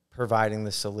providing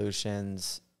the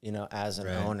solutions, you know, as an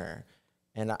owner.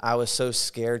 And I was so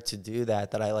scared to do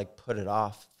that I like put it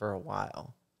off for a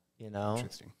while, you know?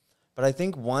 Interesting. But I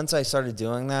think once I started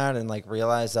doing that and like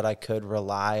realized that I could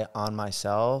rely on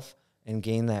myself and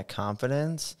gain that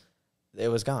confidence, it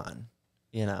was gone,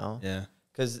 you know? Yeah.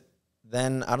 Because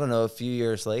then, I don't know, a few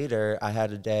years later, I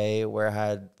had a day where I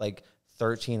had like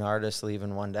 13 artists leave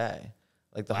in one day.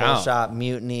 Like the whole shop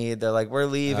mutinied. They're like, we're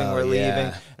leaving.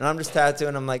 And I'm just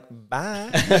tattooing. I'm like, bye.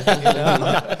 You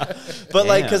know? But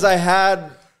like, because I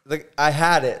had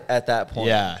it at that point.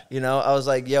 Yeah. You know, I was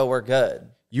like, yo, we're good.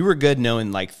 You were good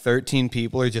knowing like 13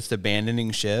 people are just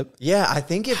abandoning ship. Yeah. I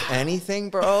think if anything,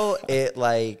 bro, it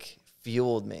like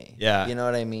fueled me. Yeah. You know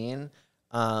what I mean?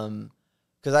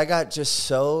 Because I got just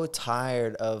so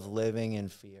tired of living in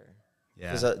fear.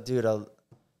 Yeah. Because, dude,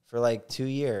 for like 2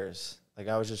 years, like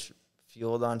I was just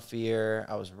fueled on fear.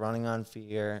 I was running on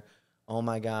fear. Oh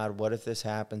my God, what if this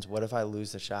happens? What if I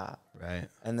lose the shop? Right.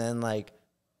 And then like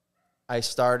I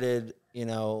started, you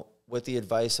know, with the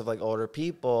advice of like older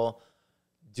people,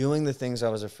 doing the things I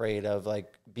was afraid of,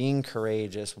 like being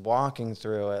courageous, walking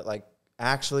through it, like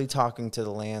actually talking to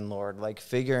the landlord, like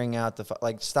figuring out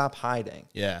like stop hiding.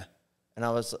 Yeah. And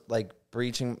I was like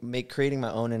creating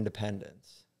my own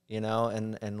independence, you know,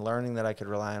 and learning that I could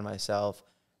rely on myself.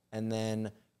 And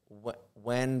then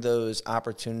when those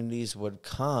opportunities would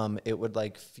come, it would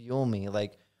like fuel me.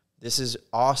 Like, this is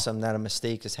awesome that a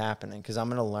mistake is happening because I'm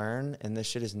going to learn and this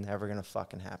shit is never going to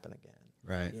fucking happen again.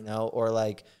 Right. You know, or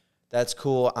like, that's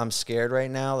cool. I'm scared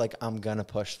right now. Like, I'm going to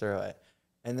push through it.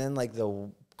 And then like the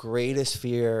greatest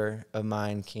fear of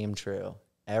mine came true.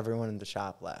 Everyone in the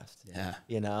shop left. Yeah.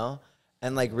 You know?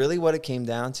 And like really what it came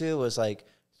down to was like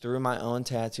through my own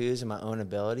tattoos and my own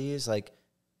abilities, like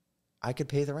I could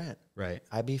pay the rent. Right.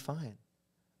 I'd be fine.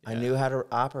 Yeah. I knew how to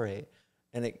operate.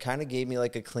 And it kind of gave me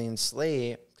like a clean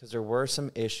slate because there were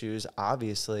some issues,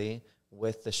 obviously,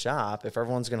 with the shop. If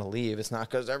everyone's going to leave, it's not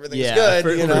because everything's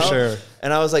good, you know? For sure.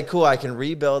 And I was like, cool, I can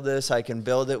rebuild this. I can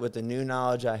build it with the new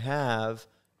knowledge I have,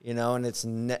 you know? And it's,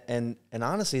 and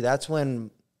honestly, that's when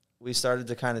we started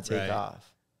to kind of take off.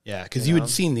 Yeah, because you had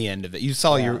seen the end of it. You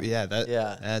saw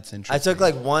that's interesting. I took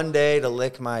like one day to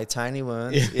lick my tiny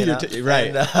wounds. You know? Right.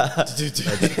 And,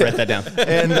 write that down.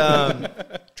 And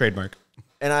trademark.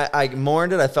 And I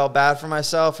mourned it. I felt bad for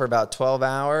myself for about 12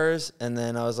 hours. And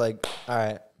then I was like, all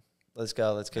right, let's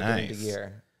go. Let's kick it into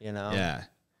gear, you know? Yeah.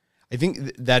 I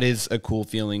think that is a cool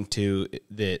feeling too,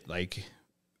 that like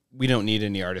we don't need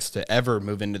any artists to ever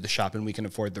move into the shop and we can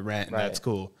afford the rent and that's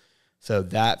cool. So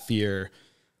that fear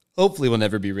hopefully will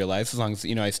never be realized as long as,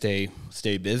 you know, I stay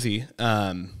busy.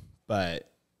 But,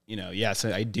 you know, yeah,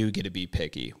 so I do get to be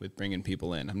picky with bringing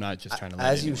people in. I'm not just trying to let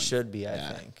as anyone. You should be, I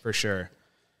think. For sure.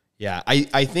 Yeah,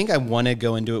 I think I want to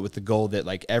go into it with the goal that,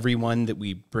 like, everyone that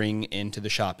we bring into the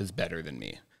shop is better than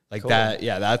me. Like, that,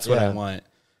 that's what I want.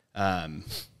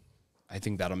 I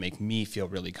think that'll make me feel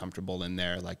really comfortable in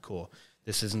there. Like, cool,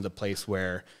 this isn't the place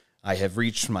where I have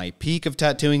reached my peak of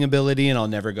tattooing ability and I'll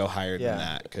never go higher than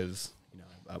that because, you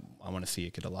know, I want to see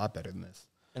it get a lot better than this.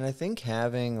 And I think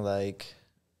having, like,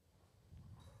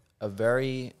 a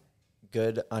very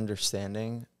good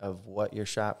understanding of what your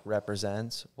shop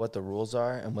represents, what the rules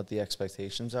are, and what the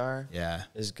expectations are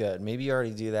is good. Maybe you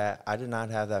already do that. I did not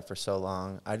have that for so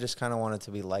long. I just kind of wanted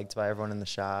to be liked by everyone in the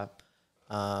shop.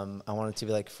 I wanted to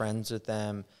be, like, friends with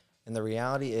them. And the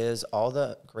reality is all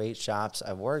the great shops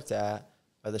I've worked at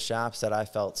are the shops that I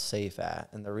felt safe at.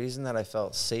 And the reason that I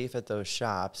felt safe at those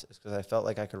shops is because I felt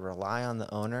like I could rely on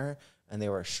the owner and they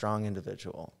were a strong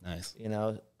individual. Nice. You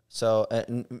know? So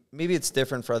and maybe it's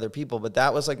different for other people, but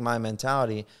that was like my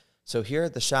mentality. So here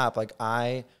at the shop, like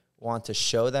I want to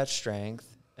show that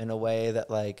strength in a way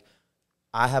that like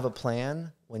I have a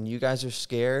plan. When you guys are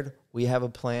scared, we have a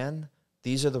plan.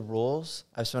 These are the rules.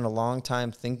 I've spent a long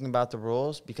time thinking about the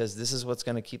rules because this is what's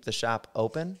going to keep the shop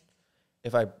open.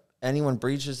 If anyone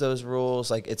breaches those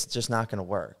rules, like it's just not going to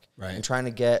work. Right. I'm trying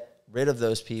to get rid of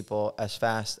those people as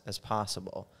fast as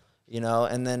possible, you know,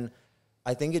 and then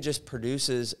I think it just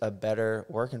produces a better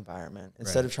work environment.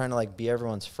 Instead of trying to like be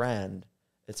everyone's friend,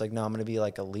 it's like, no, I'm going to be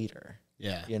like a leader.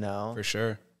 Yeah. You know? For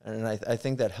sure. And I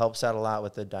think that helps out a lot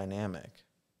with the dynamic.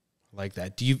 Like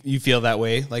that. Do you feel that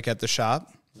way, like at the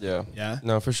shop? Yeah. Yeah?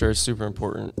 No, for sure. It's super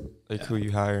important, like who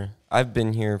you hire. I've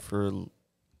been here for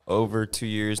over 2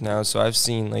 years now, so I've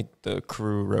seen like the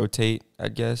crew rotate, I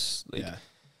guess. Like,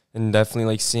 and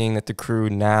definitely like seeing that the crew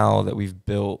now that we've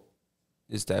built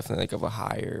is definitely like of a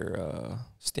higher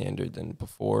standard than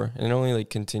before. And it only like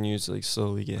continues to like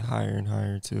slowly get higher and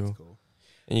higher too. Cool.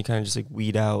 And you kind of just like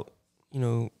weed out, you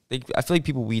know, I feel like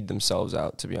people weed themselves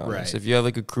out, to be honest. If you have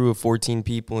like a crew of 14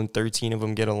 people and 13 of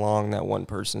them get along, that one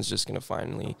person's just going to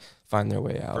finally find their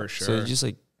way out. For sure. So it just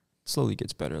like slowly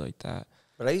gets better like that.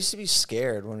 But I used to be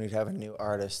scared when we'd have a new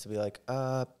artist to be like,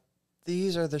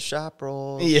 these are the shop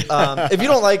rules. If you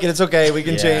don't like it, it's okay. We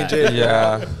can change it.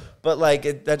 Yeah. But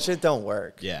like that shit don't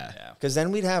work. Yeah. Because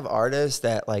then we'd have artists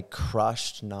that like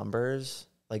crushed numbers,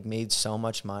 like made so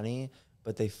much money,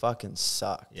 but they fucking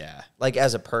suck. Yeah. Like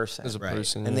as a person. As a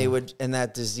person. And they would, and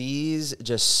that disease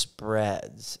just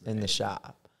spreads in the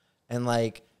shop. And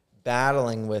like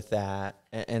battling with that.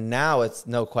 And now it's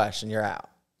no question, you're out.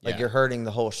 Like you're hurting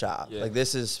the whole shop. Yeah. Like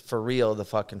this is for real, the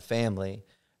fucking family.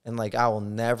 And like I will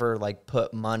never like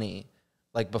put money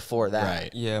like before that. Right.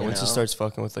 Yeah. Once it starts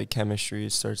fucking with like chemistry,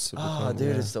 it starts to become,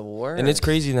 dude, it's the worst. And it's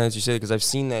crazy now that you say it, because I've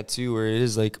seen that too, where it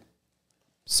is like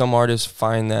some artists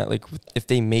find that like if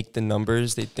they make the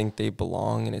numbers, they think they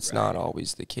belong, and it's not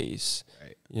always the case.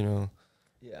 Right. You know.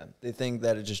 Yeah, they think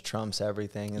that it just trumps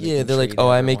everything. And they're like, oh,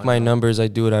 I make my numbers, I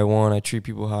do what I want, I treat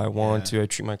people how I want to, I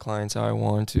treat my clients how I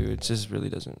want to. It just really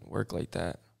doesn't work like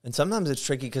that. And sometimes it's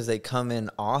tricky because they come in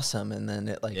awesome and then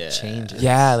it like changes.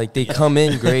 Yeah, like they come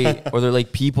in great, or they're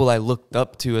like people I looked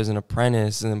up to as an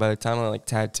apprentice, and then by the time I'm like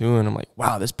tattooing, I'm like,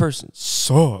 wow, this person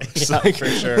sucks. Like, for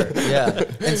sure. Yeah,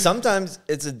 and sometimes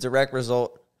it's a direct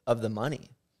result of the money.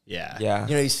 Yeah. Yeah.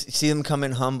 You know, you see them come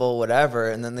in humble, whatever,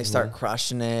 and then they start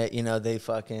crushing it. You know, they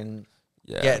fucking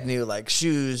get new like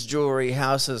shoes, jewelry,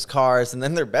 houses, cars, and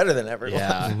then they're better than everyone.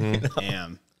 Yeah. You know?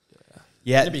 Damn.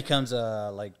 Yeah. It becomes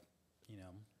like, you know,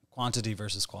 quantity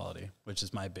versus quality, which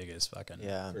is my biggest fucking.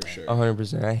 Yeah. For sure.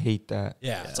 100%. I hate that.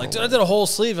 Yeah. It's like, dude, I did a whole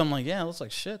sleeve. I'm like, yeah, it looks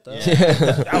like shit, though.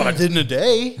 Yeah. Oh, I did in a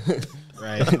day.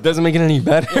 Right. It doesn't make it any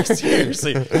better.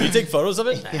 Seriously. You take photos of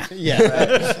it? Yeah.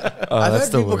 Right. I've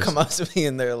had people come up to me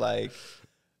and they're like,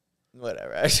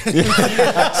 whatever. Actually,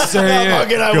 they're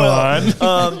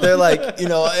like, you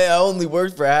know, hey, I only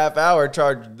worked for a half hour,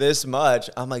 charged this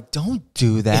much. I'm like, don't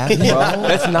do that, bro.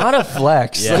 That's not a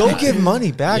flex. Yeah. Go give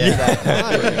money back to that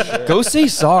client. Go say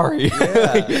sorry.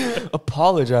 Like,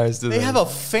 apologize to them. They have a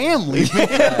family,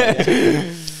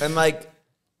 man. And like,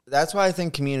 that's why I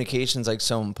think communication's like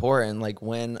so important. Like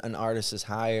when an artist is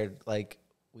hired, like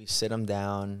we sit them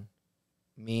down,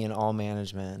 me and all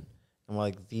management, and we're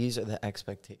like, these are the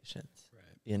expectations,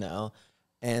 you know?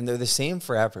 And they're the same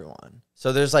for everyone.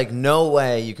 So there's like no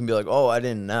way you can be like, oh, I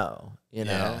didn't know, you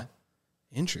know?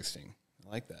 Interesting. I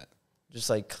like that. Just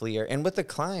like clear. And with the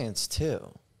clients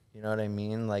too, you know what I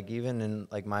mean? Like even in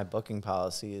like my booking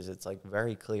policies, it's like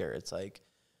very clear. It's like,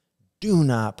 do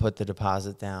not put the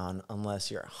deposit down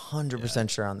unless you're 100%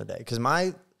 sure on the day. Because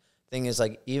my thing is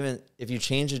like, even if you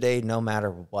change a day, no matter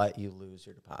what, you lose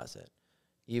your deposit.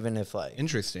 Even if like...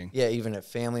 Interesting. Yeah, even if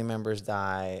family members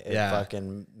die, if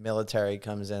fucking military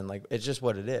comes in, like, it's just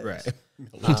what it is. Right.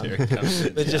 Military comes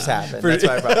in. It just happened. That's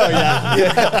why I brought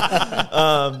it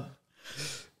up.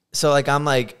 So like, I'm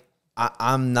like,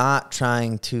 I'm not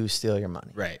trying to steal your money.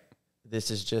 Right.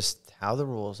 This is just how the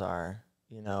rules are.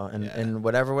 You know, and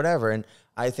whatever. And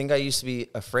I think I used to be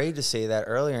afraid to say that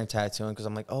earlier in tattooing because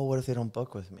I'm like, oh, what if they don't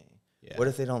book with me? Yeah. What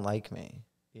if they don't like me?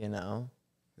 You know?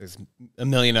 There's a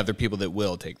million other people that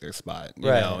will take their spot, you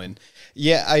know? And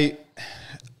yeah,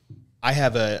 I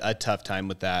have a tough time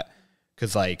with that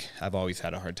because, like, I've always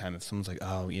had a hard time if someone's like,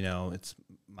 oh, you know, it's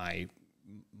my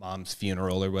mom's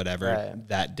funeral or whatever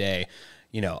that day.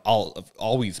 You know, I'll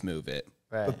always move it.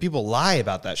 Right. But people lie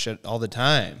about that shit all the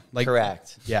time. Like,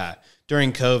 correct. Yeah.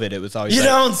 During COVID, it was always you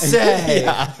don't say.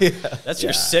 That's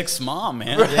your sixth mom,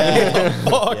 man.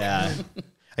 Right. Yeah.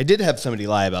 I did have somebody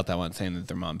lie about that one, saying that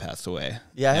their mom passed away.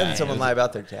 Yeah, I had someone lie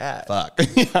about their dad. Fuck.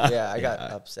 I got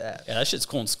upset. Yeah, that shit's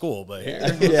cool in school, but here.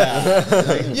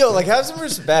 Yo, like, have some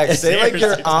respect. Say, like,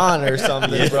 your aunt or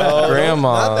something, bro.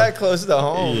 Grandma. Not that close to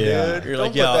home, dude. You're don't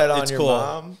like, put yo, that on it's your cool.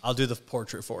 mom. I'll do the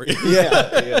portrait for you.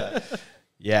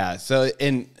 Yeah. So,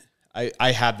 and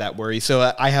I have that worry.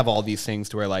 So I have all these things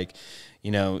to where, like, you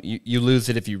know, you lose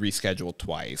it if you reschedule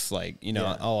twice. Like, you know,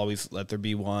 I'll always let there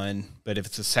be one. But if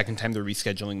it's the second time they're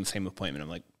rescheduling the same appointment, I'm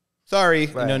like, sorry.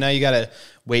 You know, now you got to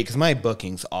wait because my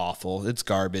booking's awful. It's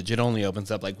garbage. It only opens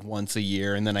up like once a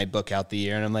year. And then I book out the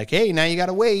year and I'm like, hey, now you got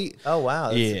to wait. Oh, wow.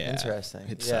 That's interesting.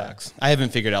 It sucks. I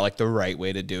haven't figured out like the right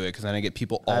way to do it because then I get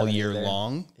people all year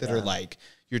long that are like,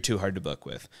 you're too hard to book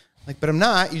with. Like, but I'm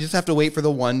not. You just have to wait for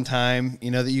the one time, you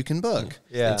know, that you can book.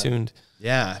 Stay tuned.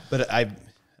 Yeah. But I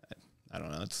don't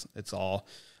know. It's all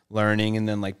learning and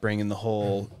then like bringing the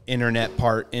whole internet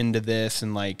part into this.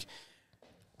 And like,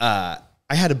 I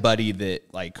had a buddy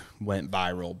that like went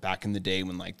viral back in the day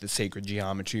when like the sacred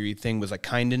geometry thing was like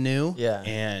kind of new. Yeah.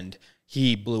 And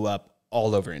he blew up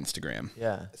all over Instagram.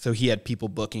 Yeah. So he had people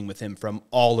booking with him from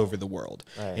all over the world.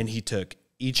 Right. And he took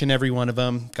each and every one of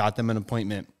them, got them an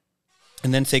appointment.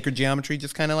 And then sacred geometry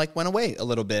just kind of like went away a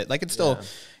little bit. Like it's still,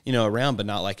 you know, around, but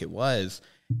not like it was.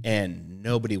 And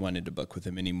nobody wanted to book with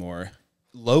him anymore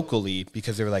locally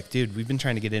because they were like, dude, we've been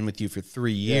trying to get in with you for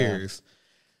 3 years.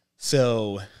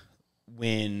 So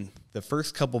when the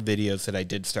first couple videos that I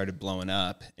did started blowing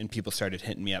up and people started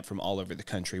hitting me up from all over the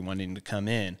country wanting to come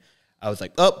in, I was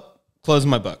like, oh, closing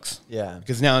my books. Yeah.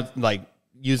 Because now, like,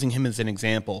 using him as an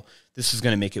example, this is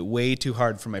going to make it way too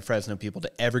hard for my Fresno people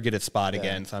to ever get a spot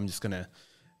again. So I'm just going to,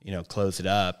 you know, close it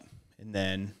up. And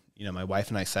then, you know, my wife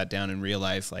and I sat down and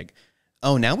realized, like,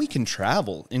 oh, now we can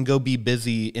travel and go be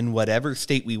busy in whatever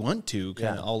state we want to,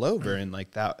 kind of all over. And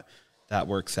like that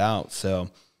works out.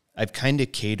 So I've kind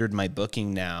of catered my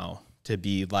booking now to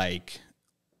be like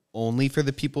only for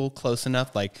the people close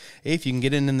enough. Like, hey, if you can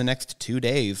get in the next 2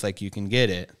 days, like you can get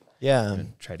it. Yeah.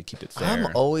 And try to keep it fair. I'm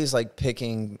always like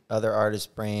picking other artists'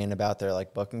 brain about their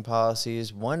like booking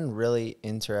policies. One really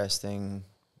interesting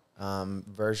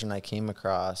version I came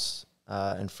across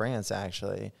in France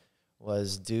actually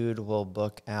was dude will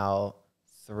book out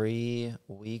 3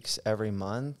 weeks every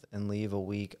month and leave a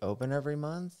week open every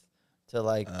month to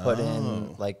like put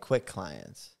in like quick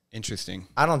clients. Interesting.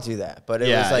 I don't do that, but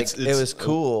it was like it was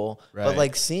cool. But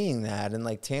like seeing that and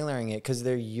like tailoring it because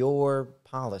they're your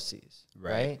policies,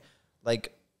 right?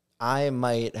 Like I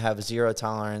might have 0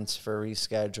 tolerance for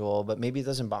reschedule, but maybe it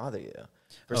doesn't bother you.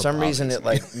 For some reason, it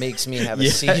like makes me have a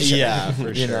seizure. Yeah, for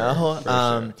you sure. know. For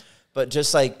sure. But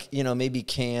just like, you know, maybe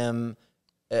Cam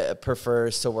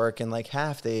prefers to work in like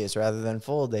half days rather than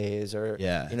full days, or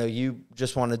you know, you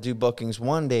just want to do bookings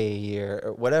 1 day a year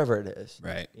or whatever it is,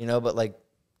 right? You know, but like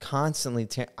constantly,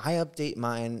 I update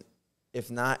mine,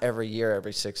 if not every year,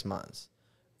 every 6 months.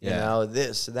 You know,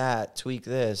 this, that, tweak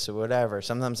this, or whatever.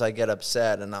 Sometimes I get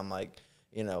upset and I'm like,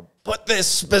 you know, put this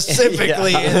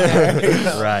specifically in there, you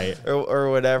know, right?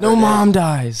 Or whatever. No mom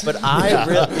dies. But I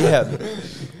really,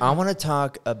 I want to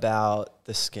talk about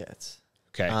the skits.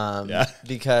 Okay.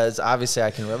 Because obviously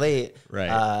I can relate. Right.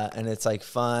 And it's like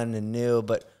fun and new,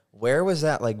 but where was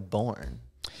that like born?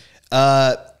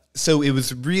 So it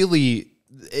was really,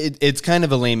 it's kind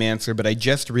of a lame answer, but I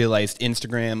just realized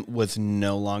Instagram was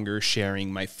no longer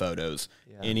sharing my photos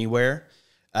anywhere.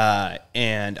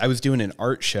 And I was doing an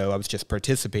art show. I was just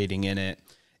participating in it.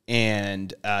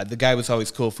 And the guy was always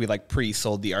cool if we like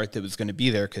pre-sold the art that was going to be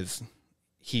there because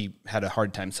he had a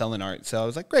hard time selling art. So I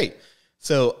was like, great.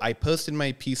 So I posted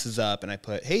my pieces up and I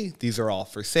put, hey, these are all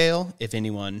for sale. If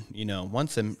anyone, you know,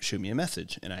 wants them, shoot me a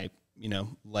message. And I, you know,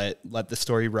 let the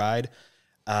story ride.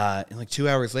 And like 2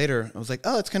 hours later, I was like,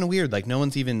 oh, it's kind of weird. Like no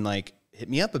one's even like hit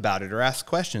me up about it or asked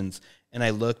questions. And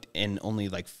I looked and only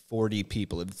like 40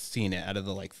 people had seen it out of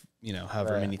the like, you know,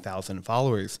 however many thousand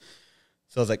followers.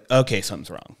 So I was like, okay, something's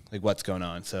wrong. Like what's going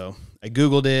on? So I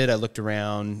Googled it. I looked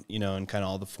around, you know, and kind of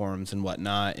all the forums and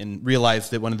whatnot and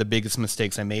realized that one of the biggest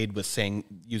mistakes I made was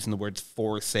using the words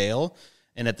for sale.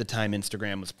 And at the time,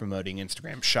 Instagram was promoting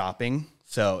Instagram shopping.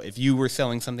 So if you were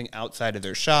selling something outside of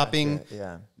their shopping,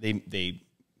 they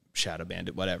shadow banned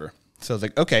it, whatever. So I was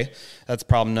like, okay, that's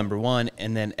problem number one.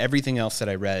 And then everything else that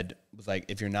I read was like,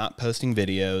 if you're not posting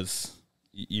videos,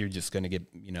 you're just going to get,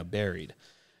 you know, buried.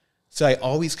 So I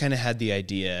always kind of had the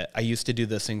idea. I used to do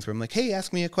those things where I'm like, hey,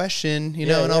 ask me a question, you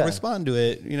know, and I'll respond to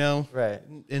it, you know,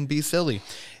 and be silly.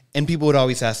 And people would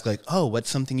always ask like, oh, what's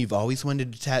something you've always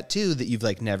wanted to tattoo that you've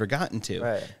like never gotten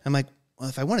to? I'm like, well,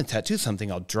 if I want to tattoo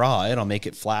something, I'll draw it. I'll make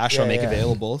it flash. I'll make it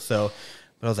available. So,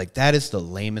 but I was like, that is the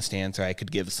lamest answer I could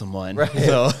give someone.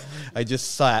 So I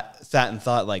just sat and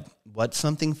thought like, what's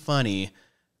something funny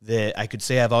that I could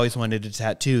say I've always wanted to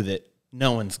tattoo that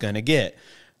no one's going to get?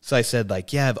 So I said,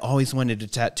 like, yeah, I've always wanted to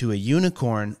tattoo a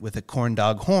unicorn with a corn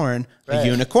dog horn, a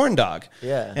unicorn dog.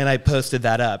 And I posted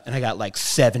that up, and I got like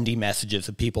 70 messages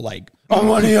of people like, I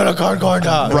want a unicorn corn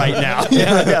dog right now.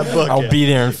 I'll be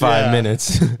there in 5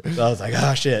 minutes. So I was like,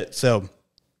 oh, shit. So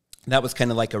that was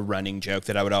kind of like a running joke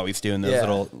that I would always do in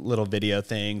those little video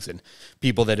things. And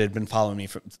people that had been following me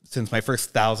since my first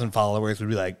 1,000 followers would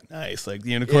be like, nice, like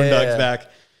the unicorn dog's back.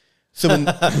 So when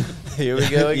here we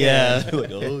go again.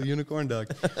 Like, oh, unicorn dog.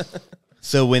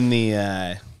 So when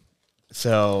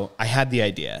so I had the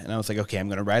idea and I was like, okay, I'm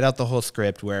going to write out the whole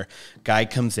script where guy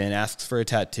comes in, asks for a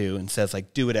tattoo and says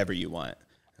like, do whatever you want.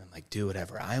 And I'm like, do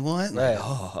whatever I want? Like,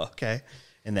 oh, okay.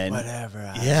 And then whatever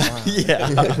I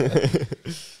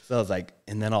want. So I was like,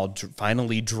 and then I'll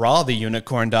finally draw the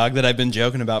unicorn dog that I've been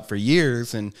joking about for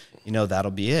years. And you know,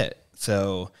 that'll be it.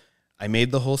 So I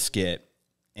made the whole skit.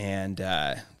 And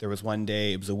there was one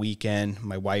day, it was a weekend,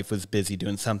 my wife was busy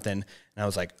doing something, and I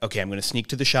was like, okay, I'm going to sneak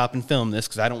to the shop and film this,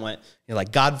 because I don't want, you know,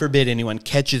 like, God forbid anyone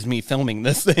catches me filming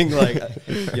this thing. Like,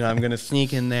 you know, I'm going to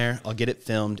sneak in there, I'll get it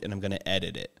filmed, and I'm going to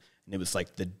edit it. And it was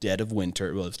like the dead of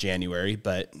winter. Well, it's January,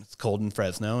 but it's cold in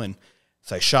Fresno. And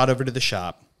so I shot over to the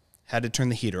shop, had to turn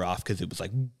the heater off because it was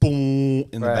like boom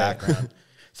in the background.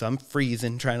 So I'm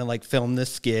freezing, trying to like film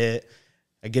this skit.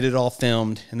 I get it all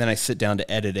filmed, and then I sit down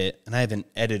to edit it, and I haven't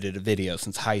edited a video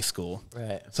since high school.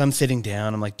 Right. So I'm sitting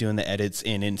down, I'm like doing the edits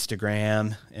in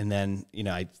Instagram, and then, you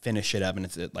know, I finish it up, and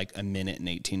it's at like 1 minute and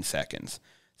 18 seconds.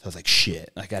 So I was like,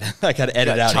 shit, I gotta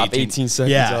edit out chop 18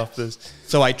 seconds off this.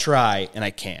 So I try, and I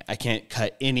can't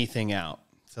cut anything out.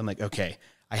 So I'm like, okay,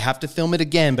 I have to film it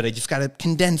again, but I just gotta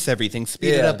condense everything,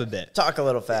 speed it up a bit. Talk a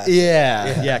little fast.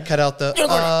 Yeah. Cut out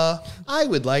the, I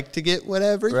would like to get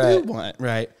whatever you want.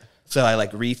 Right. So I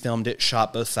like refilmed it,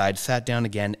 shot both sides, sat down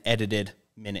again, edited,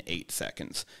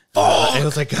 1:08. It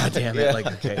was like, God damn it. Like,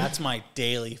 okay. That's my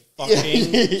daily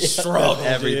fucking struggle,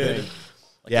 everything. Dude.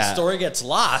 Like the story gets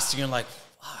lost, and you're like,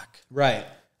 fuck. Right.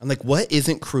 I'm like, what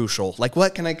isn't crucial? Like,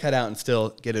 what can I cut out and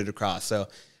still get it across? So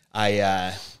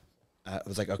I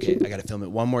was like, okay, I got to film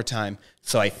it one more time.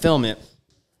 So I film it.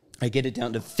 I get it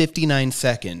down to 59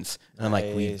 seconds. And I'm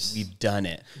like, we've done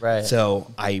it. Right. So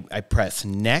I press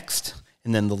next.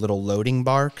 And then the little loading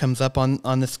bar comes up on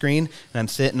the screen, and I'm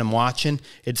sitting, I'm watching.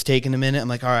 It's taking a minute. I'm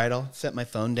like, all right, I'll set my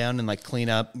phone down and like clean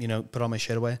up, you know, put all my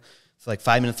shit away. So like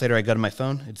 5 minutes later, I go to my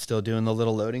phone. It's still doing the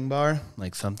little loading bar. I'm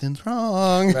like, something's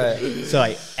wrong. Right. So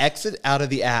I exit out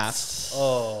of the app.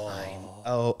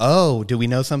 Oh, do we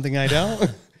know something I don't?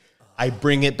 I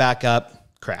bring it back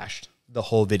up, crashed. The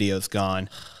whole video's gone.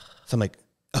 So I'm like,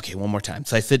 okay, one more time.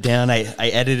 So I sit down, I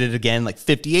edit it again, like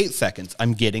 58 seconds.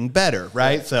 I'm getting better,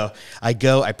 right? So I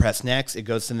go, I press next, it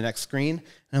goes to the next screen,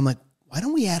 and I'm like, why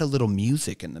don't we add a little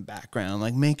music in the background?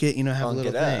 Like make it, you know, have a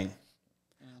little thing.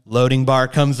 Loading bar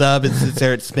comes up, it sits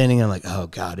there, it's spinning. I'm like, oh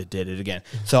God, it did it again.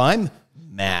 So I'm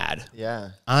mad. Yeah.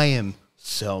 I am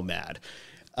so mad.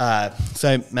 So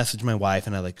I messaged my wife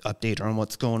and I like update her on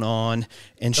what's going on.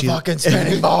 And she's fucking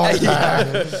spinning bar.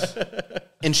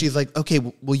 And she's like, okay,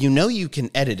 well, you know, you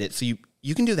can edit it. So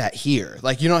you can do that here.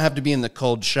 Like, you don't have to be in the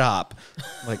cold shop.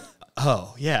 I'm like,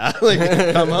 oh yeah, like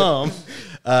come home. So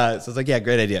I was like, yeah,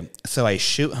 great idea. So I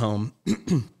shoot home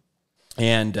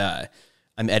and,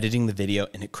 I'm editing the video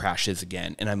and it crashes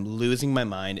again and I'm losing my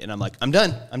mind and I'm like, I'm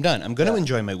done. I'm going to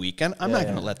enjoy my weekend. I'm not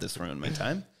going to let this ruin my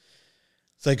time.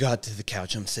 So I got to the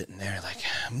couch. I'm sitting there like,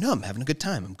 no, I'm having a good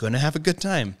time. I'm going to have a good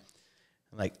time.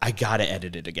 I'm like, I got to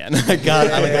edit it again. I got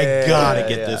to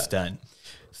get this done.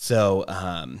 So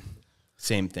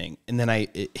same thing. And then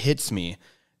it hits me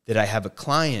that I have a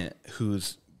client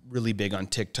who's really big on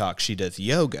TikTok. She does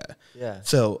yoga. Yeah.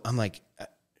 So I'm like,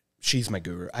 she's my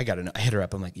guru. I got to know. I hit her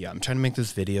up. I'm like, yeah, I'm trying to make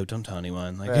this video. Don't tell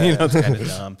anyone. Like, you know, it's kind of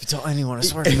dumb. If you tell anyone, I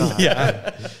swear to God.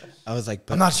 Yeah. I was like,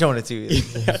 but I'm not showing it to you.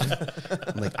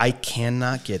 I'm like, I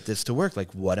cannot get this to work.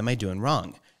 Like, what am I doing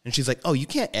wrong? And she's like, oh, you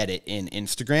can't edit in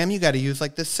Instagram. You got to use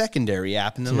like the secondary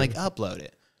app and then like upload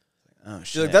it. Oh, shit.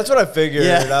 She's like, that's what I figured.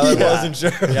 I wasn't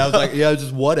sure. Yeah, I was like, yeah,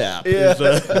 just what app? Yeah.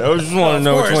 I just want to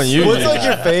know which one you What's use. like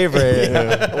your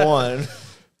favorite one?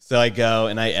 So I go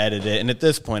and I edit it. And at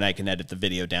this point, I can edit the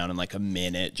video down in like a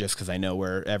minute just because I know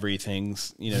where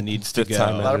everything's, you know, needs to go.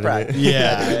 A lot of practice.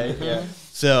 Yeah. Yeah.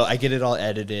 So I get it all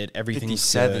edited. Everything's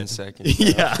 57 seconds.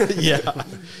 Yeah.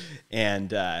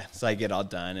 And so I get all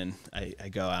done and I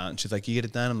go out and she's like, you get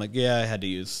it done? I'm like, yeah, I had to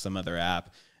use some other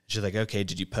app. She's like, okay,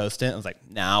 did you post it? I was like,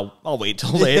 no, I'll wait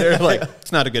till later. Like,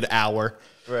 it's not a good hour.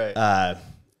 Right.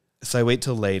 So I wait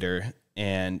till later.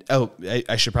 And,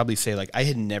 I should probably say, like, I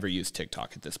had never used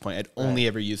TikTok at this point. I'd only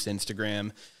ever used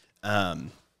Instagram.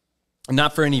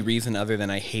 Not for any reason other than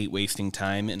I hate wasting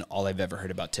time. And all I've ever heard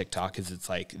about TikTok is it's,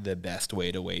 like, the best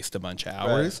way to waste a bunch of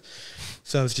hours. Right.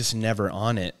 So I was just never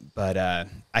on it. But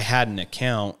I had an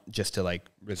account just to, like,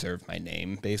 reserve my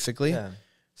name, basically. Yeah.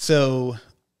 So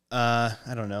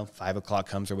I don't know, 5 o'clock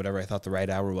comes or whatever I thought the right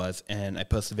hour was, and I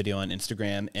post a video on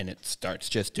Instagram, and it starts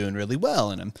just doing really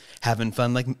well, and I'm having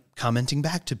fun, like, commenting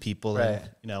back to people and,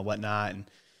 you know, whatnot, and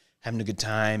having a good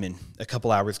time, and a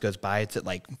couple hours goes by, it's at,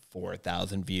 like,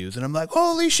 4,000 views, and I'm like,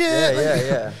 holy shit!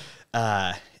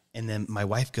 Yeah. And then my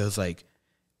wife goes, like,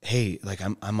 hey, like,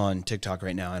 I'm on TikTok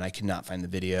right now, and I cannot find the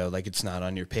video, like, it's not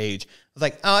on your page. I was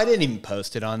like, oh, I didn't even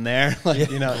post it on there, like,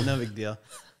 you know, no big deal.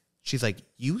 She's like,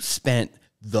 you spent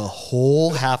the whole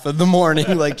half of the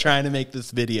morning, like, trying to make this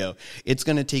video. It's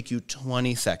going to take you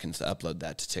 20 seconds to upload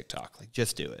that to TikTok. Like,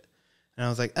 just do it. And I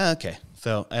was like, oh, okay.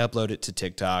 So I upload it to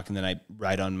TikTok, and then I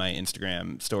write on my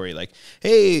Instagram story, like,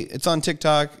 hey, it's on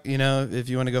TikTok, you know, if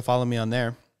you want to go follow me on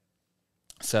there.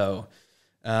 So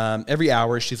every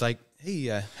hour, she's like,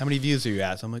 hey, how many views are you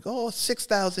at? So I'm like, oh,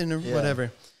 6,000 or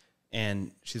whatever.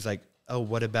 And she's like, oh,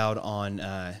 what about on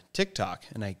TikTok?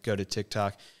 And I go to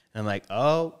TikTok, and I'm like,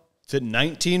 oh, it's at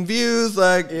 19 views,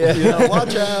 like, you know,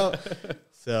 watch out.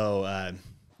 So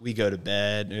we go to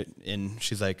bed, and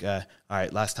she's like, all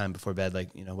right, last time before bed, like,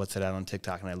 you know, what's it at on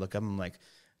TikTok? And I look up, and I'm like,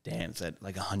 Dan's at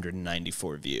like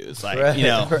 194 views. Like, you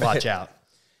know, watch out.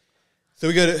 So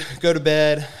we go to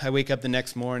bed. I wake up the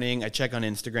next morning. I check on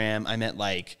Instagram. I'm at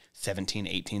like 17,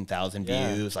 18,000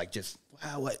 views. Like, just,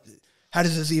 wow, how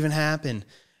does this even happen?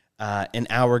 An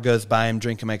hour goes by. I'm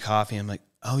drinking my coffee. I'm like,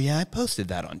 oh, yeah, I posted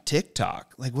that on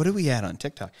TikTok. Like, what are we at on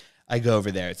TikTok? I go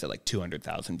over there. It's at like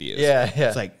 200,000 views. Yeah.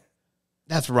 It's like,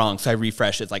 that's wrong. So I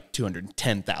refresh. It's like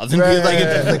 210,000 views.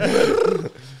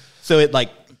 Like, so it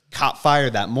like caught fire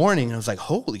that morning. And I was like,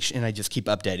 holy shit. And I just keep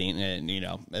updating. And, you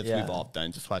know, as we've all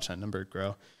done, just watch that number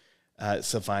grow.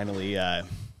 So finally,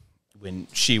 when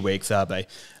she wakes up,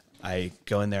 I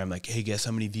go in there. I'm like, hey, guess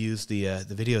how many views the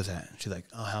video's at? She's like,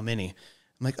 oh, how many?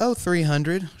 I'm like, oh,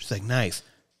 300. She's like, nice.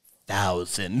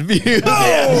 1,000 views.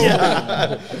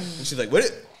 And she's like,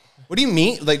 what do you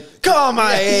mean? Like, call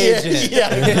my agent.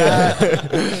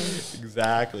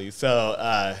 Exactly.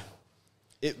 So,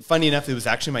 funny enough, it was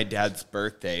actually my dad's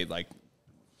birthday, like,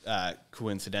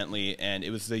 coincidentally, and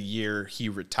it was the year he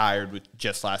retired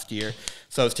just last year.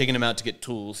 So I was taking him out to get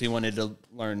tools. He wanted to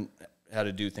learn how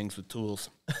to do things with tools.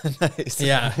 Nice.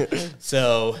 Yeah.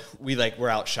 So we're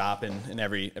out shopping, and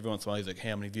every once in a while he's like, hey,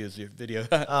 how many views is your video?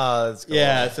 Oh, that's cool.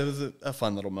 Yeah, so it was a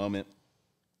fun little moment.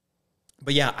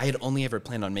 But yeah, I had only ever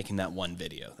planned on making that one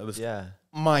video. That was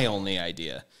my only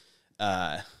idea.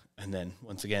 And then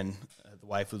once again, the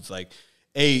wife was like,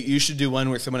 hey, you should do one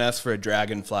where someone asks for a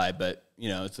dragonfly, but you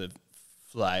know, it's a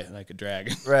fly like a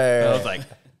dragon. Right. I was like,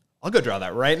 I'll go draw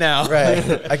that right now.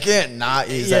 Right. I can't not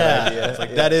use that idea. It's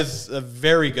like, that is a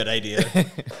very good idea.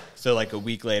 So like a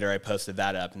week later, I posted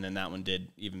that up, and then that one did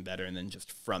even better. And then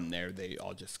just from there, they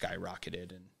all just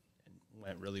skyrocketed and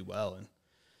went really well. And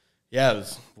yeah, it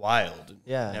was wild.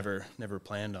 Yeah. Never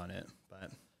planned on it.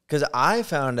 But because I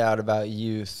found out about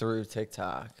you through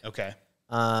TikTok. Okay.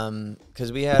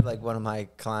 Because we had like one of my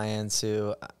clients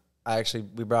who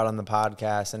we brought on the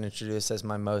podcast and introduced as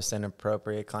my most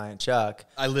inappropriate client, Chuck.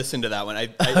 I listened to that one.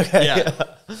 Okay, yeah.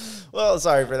 Well,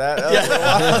 sorry for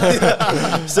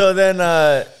that. So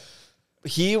then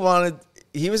he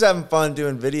was having fun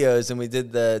doing videos, and we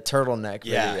did the turtleneck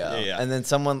video. Yeah. And then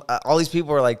all these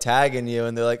people were like tagging you,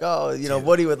 and they're like, oh, you know,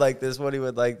 Woody would like this, Woody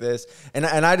would like this. And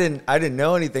I didn't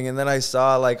know anything. And then I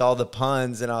saw like all the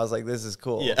puns, and I was like, this is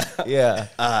cool. Yeah.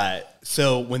 Yeah.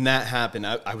 So when that happened,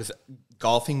 I was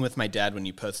golfing with my dad when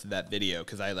you posted that video,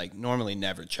 because I like normally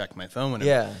never check my phone when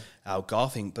I'm out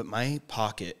golfing, but my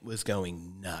pocket was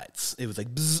going nuts. It was like,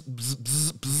 bzz, bzz,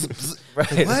 bzz, bzz, bzz.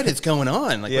 Right. Like, what is going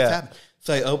on? Like, what's happening?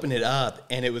 So I opened it up,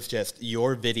 and it was just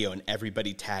your video and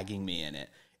everybody tagging me in it.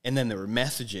 And then there were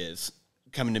messages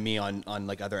coming to me on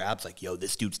like other apps, like, yo,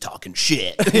 this dude's talking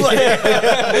shit. Like,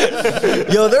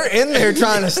 yo, they're in there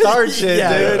trying to start shit,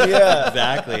 dude. Yeah,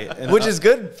 exactly. And which is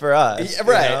good for us. Yeah,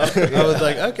 right. You know? I was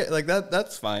like, okay, like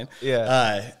that's fine.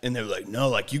 Yeah. And they were like, no,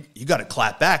 like you got to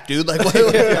clap back, dude. Like, what's your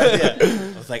idea?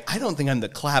 I was like, I don't think I'm the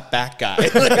clap back guy.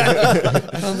 Like,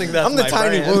 I don't think that's I'm the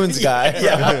tiny brand. Wounds guy.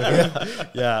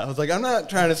 Yeah. I was like, I'm not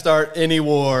trying to start any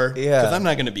war. Yeah. Because I'm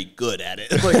not going to be good at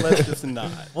it. Like, let's just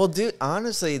not. Well, dude,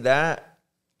 honestly, I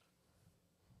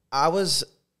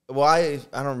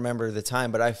don't remember the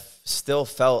time, but I still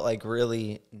felt like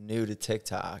really new to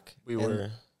TikTok. We were.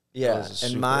 Yeah.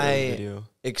 And my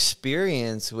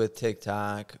experience with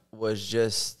TikTok was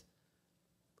just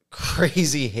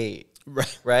crazy hate.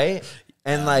 Right?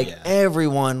 And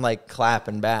everyone like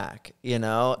clapping back, you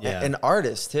know, and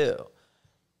artists too.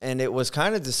 And it was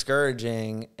kind of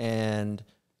discouraging, and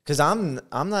because I'm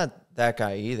not that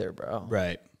guy either, bro.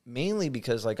 Right. Mainly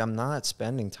because like I'm not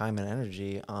spending time and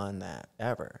energy on that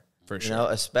ever. For sure. You know,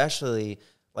 especially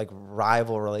like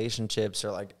rival relationships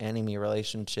or like enemy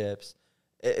relationships.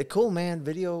 Cool, man.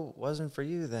 Video wasn't for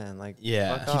you then. Like, keep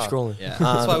scrolling. Yeah.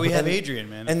 That's why we have Adrian,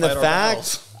 man. And the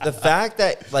fact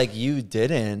that like you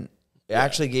didn't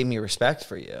actually gave me respect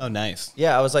for you. Oh, nice.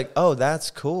 Yeah, I was like, oh,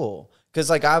 that's cool. Because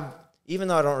like even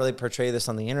though I don't really portray this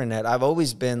on the internet, I've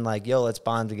always been like, yo, let's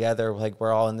bond together. Like,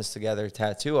 we're all in this together,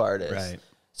 tattoo artists. Right.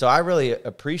 So I really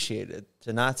appreciated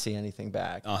to not see anything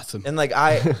back. Awesome. And like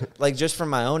like just from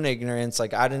my own ignorance,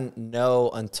 like I didn't know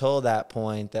until that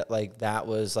point that like that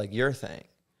was like your thing.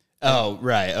 Oh,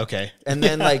 right. Okay. And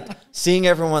then like seeing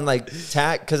everyone like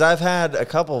tag, because I've had a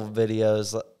couple of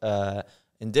videos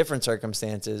in different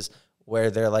circumstances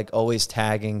where they're like always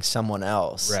tagging someone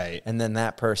else. Right. And then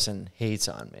that person hates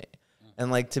on me.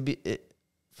 And like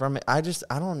I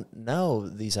don't know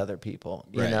these other people,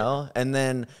 you know? And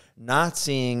then not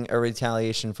seeing a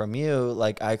retaliation from you,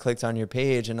 like I clicked on your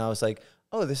page and I was like,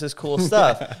 oh, this is cool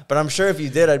stuff. But I'm sure if you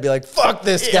did, I'd be like, fuck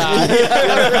this guy.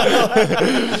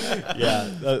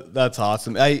 That's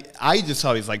awesome. I just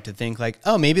always like to think like,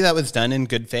 oh, maybe that was done in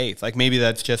good faith. Like maybe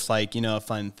that's just like, you know, a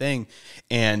fun thing.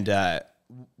 And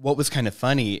what was kind of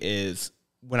funny is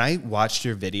when I watched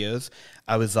your videos,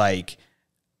 I was like,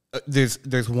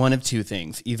 there's one of two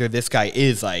things. Either this guy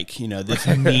is like, you know, this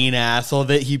mean asshole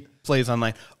that he plays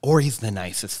online, or he's the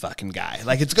nicest fucking guy.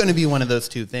 Like it's going to be one of those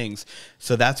two things.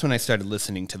 So that's when I started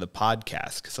listening to the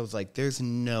podcast, because I was like, there's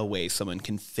no way someone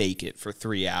can fake it for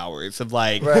 3 hours of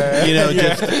like, you know,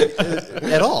 just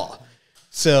at all.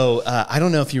 So I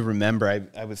don't know if you remember,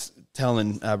 I was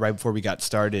telling right before we got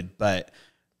started, but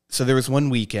so there was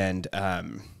one weekend,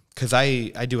 because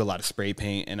I do a lot of spray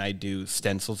paint and I do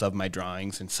stencils of my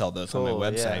drawings and sell those on my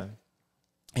website.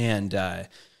 Yeah.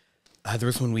 And there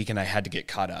was one weekend I had to get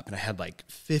caught up, and I had like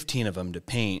 15 of them to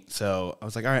paint. So I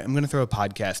was like, all right, I'm going to throw a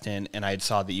podcast in. And I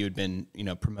saw that you had been, you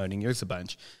know, promoting yours a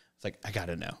bunch. It's like, I got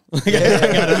to know.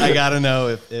 I got to know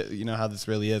if it, you know, how this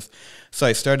really is. So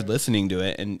I started listening to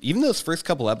it. And even those first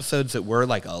couple episodes that were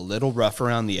like a little rough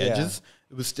around the edges,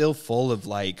 it was still full of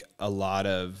like a lot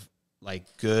of like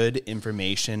good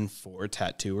information for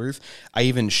tattooers. I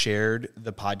even shared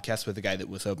the podcast with a guy that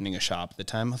was opening a shop at the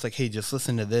time. I was like, hey, just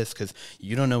listen to this because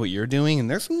you don't know what you're doing. And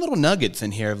there's some little nuggets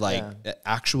in here of like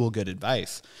actual good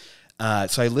advice.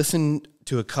 So I listened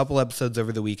to a couple episodes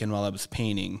over the weekend while I was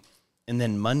painting. And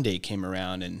then Monday came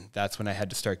around, and that's when I had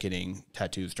to start getting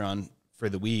tattoos drawn for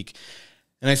the week.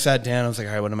 And I sat down. I was like,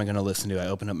 all right, what am I going to listen to? I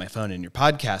opened up my phone, and your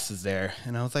podcast is there.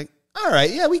 And I was like, all right,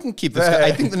 yeah, we can keep this.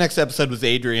 I think the next episode was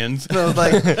Adrian's. And I was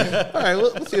like, all right,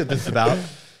 we'll see what this is about.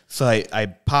 So I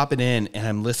pop it in, and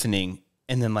I'm listening.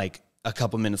 And then like a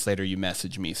couple minutes later, you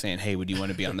message me saying, hey, would you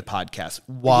want to be on the podcast?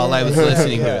 While I was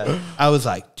listening to it, I was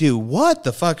like, dude, what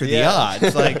the fuck are the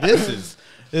odds? Like,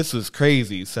 this was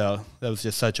crazy. So that was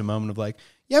just such a moment of like,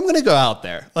 yeah, I'm going to go out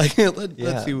there. Like,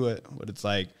 let's see what it's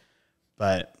like.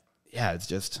 But yeah, it's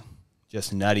just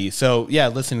nutty. So yeah,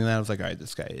 listening to that, I was like, all right,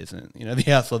 this guy isn't, you know,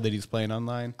 the asshole that he's playing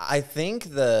online. I think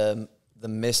the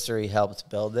mystery helped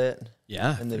build it.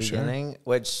 Yeah, in the beginning,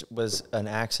 which was an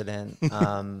accident.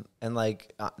 And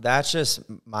like, that's just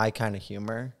my kind of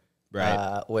humor.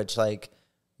 Right. Which like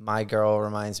my girl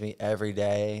reminds me every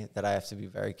day that I have to be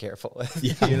very careful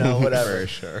with, you know, whatever. For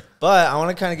sure. But I want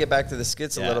to kind of get back to the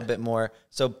skits a little bit more.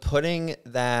 So putting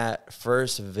that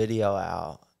first video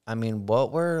out, I mean,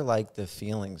 what were like the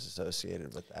feelings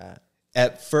associated with that?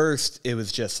 At first, it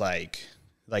was just like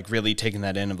really taking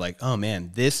that in of like, oh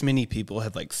man, this many people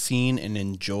have like seen and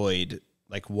enjoyed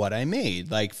like what I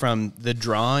made, like from the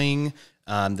drawing,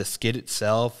 the skit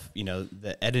itself, you know,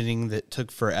 the editing that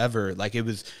took forever. Like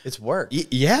it's work.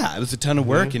 Yeah, it was a ton of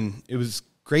work, and it was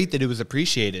great that it was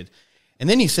appreciated. And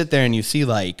then you sit there and you see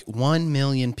like 1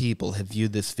 million people have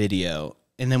viewed this video.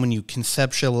 And then when you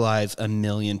conceptualize 1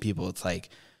 million people, it's like,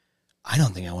 I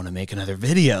don't think I want to make another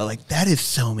video. Like, that is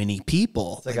so many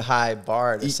people. It's like a high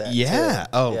bar to set. Yeah. Too.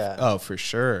 Oh, for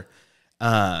sure.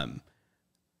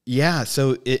 Yeah.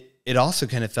 So it also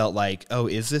kind of felt like, oh,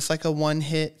 is this like a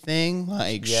one-hit thing?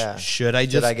 Like, should I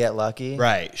get lucky?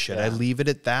 Right. Should I leave it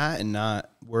at that and not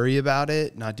worry about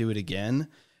it, not do it again?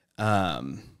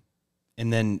 And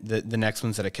then the next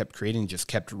ones that I kept creating just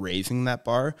kept raising that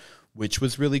bar, which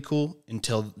was really cool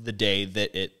until the day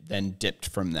that it then dipped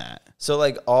from that. So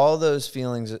like all those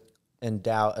feelings and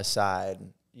doubt aside,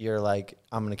 you're like,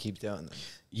 I'm going to keep doing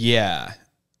this. Yeah.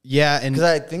 Yeah. And because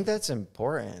I think that's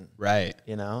important. Right.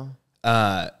 You know?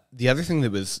 The other thing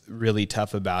that was really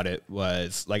tough about it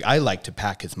was like, I like to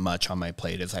pack as much on my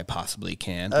plate as I possibly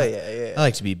can. Oh yeah. I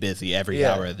like to be busy every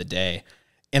hour of the day.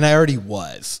 And I already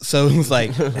was. So it was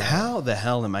like, how the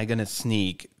hell am I going to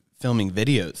sneak filming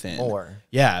videos in?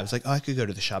 Yeah, I was like, oh, I could go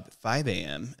to the shop at 5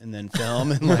 a.m. and then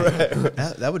film, and like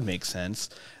that would make sense.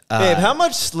 Babe, how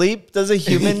much sleep does a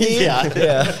human need?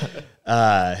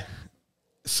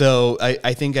 So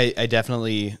I think I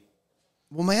definitely,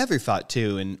 well, my other thought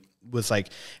too, and was like,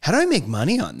 how do I make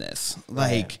money on this?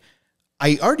 Like,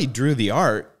 I already drew the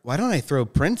art. Why don't I throw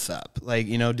prints up? Like,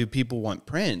 you know, do people want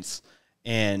prints?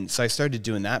 And so I started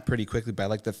doing that pretty quickly. By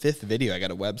like the 5th video, I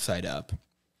got a website up.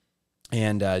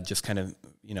 And just kind of,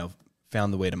 you know,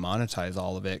 found the way to monetize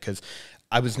all of it, because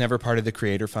I was never part of the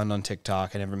creator fund on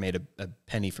TikTok. I never made a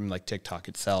penny from like TikTok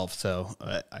itself. So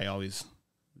I always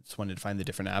just wanted to find the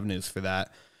different avenues for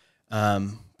that. But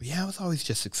yeah, I was always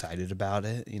just excited about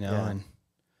it, you know, and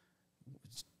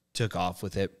took off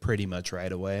with it pretty much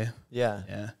right away. Yeah.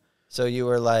 Yeah. So you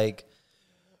were like,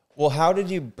 well, how did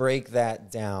you break that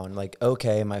down? Like,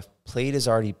 okay, my plate is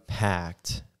already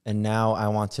packed, and now I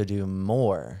want to do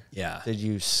more. Yeah. Did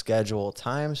you schedule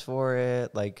times for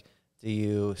it? Like, Do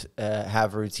you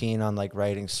have a routine on like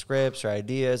writing scripts or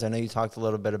ideas? I know you talked a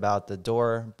little bit about the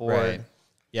door board. Right.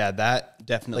 Yeah, that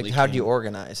definitely. Like, how do you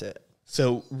organize it?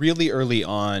 So really early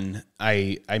on,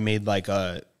 I made like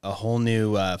a whole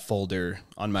new folder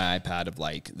on my iPad of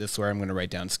like, this is where I'm going to write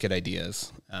down skit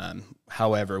ideas,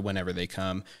 however, whenever they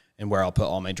come, and where I'll put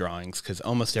all my drawings, because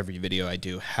almost every video I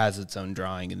do has its own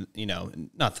drawing, and you know,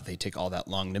 not that they take all that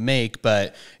long to make,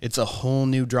 but it's a whole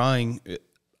new drawing,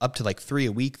 up to like 3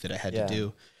 a week that I had to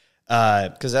do.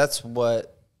 Because that's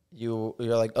what you're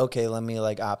like, okay, let me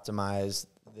like optimize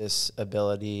this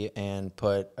ability and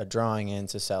put a drawing in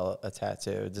to sell a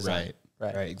tattoo design.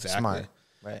 Right, exactly. Smart.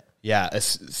 Right. Yeah, a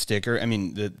sticker. I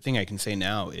mean, the thing I can say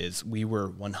now is we were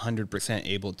 100%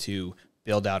 able to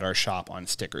build out our shop on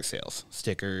sticker sales,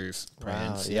 stickers,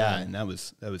 prints. Wow, yeah, and that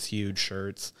was huge.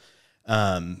 Shirts.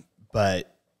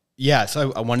 But yeah,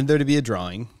 so I wanted there to be a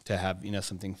drawing to have, you know,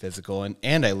 something physical,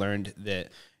 and I learned that,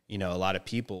 you know, a lot of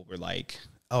people were like,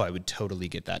 oh, I would totally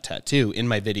get that tattoo in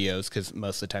my videos, because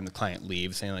most of the time the client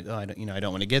leaves saying like, oh, I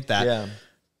don't want to get that. Yeah.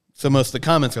 So most of the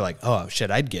comments are like, oh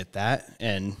shit, I'd get that.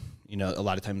 And you know, a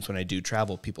lot of times when I do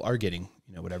travel, people are getting,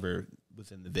 you know, whatever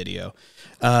was in the video.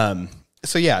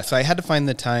 So yeah, so I had to find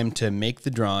the time to make the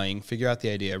drawing, figure out the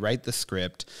idea, write the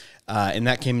script, and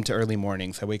that came into early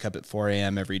mornings. I wake up at 4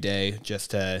 a.m. every day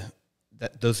just to.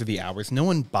 Those are the hours. No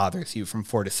one bothers you from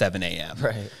 4 to 7 a.m.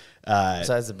 Right.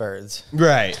 Besides the birds.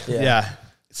 Right. Yeah.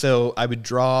 So I would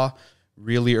draw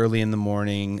really early in the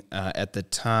morning. At the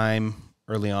time,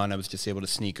 early on, I was just able to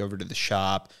sneak over to the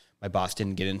shop. My boss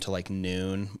didn't get until like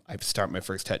noon. I start my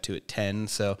first tattoo at 10.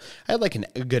 So I had like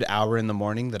a good hour in the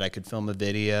morning that I could film a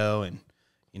video and,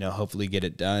 you know, hopefully get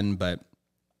it done. But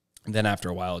then after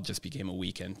a while, it just became a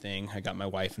weekend thing. I got my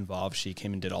wife involved. She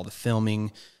came and did all the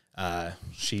filming.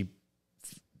 She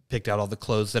picked out all the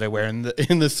clothes that I wear in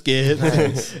the skit.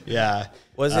 Nice. Yeah.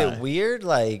 Was it weird,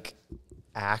 like,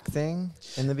 acting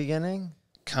in the beginning?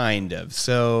 Kind of.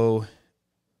 So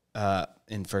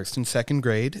in first and second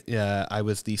grade, I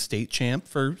was the state champ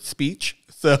for speech.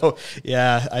 So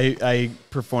yeah, I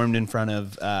performed in front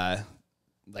of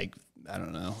like, I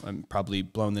don't know, I'm probably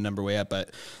blowing the number way up,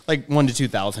 but like 1,000 to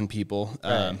 2,000 people.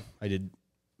 Right. I did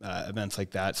events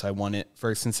like that. So I won it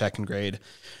first and second grade,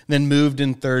 then moved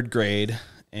in third grade,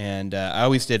 and I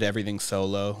always did everything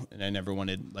solo, and I never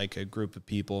wanted like a group of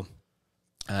people.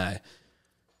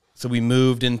 So we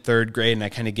moved in third grade, and I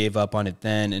kind of gave up on it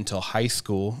then until high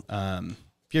school. Have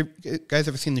you guys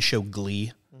ever seen the show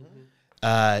Glee?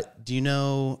 Mm-hmm. Do you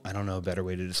know, I don't know a better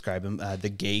way to describe him, the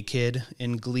gay kid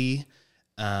in Glee?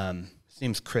 His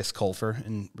name's Chris Colfer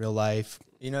in real life.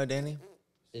 You know, Danny?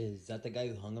 Is that the guy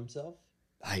who hung himself?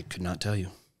 I could not tell you.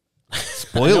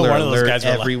 Spoiler alert,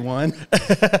 everyone.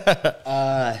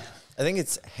 I think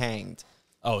it's hanged.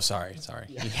 Oh, sorry.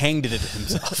 Yeah. He hanged it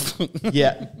himself.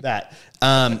 Yeah, that.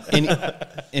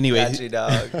 Anyway, Gotcha,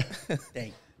 dog.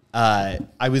 Dang.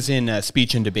 I was in a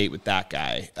speech and debate with that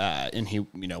guy, and he,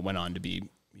 you know, went on to be,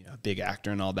 you know, a big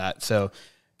actor and all that. So,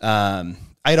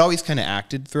 I'd always kind of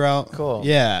acted throughout. Cool.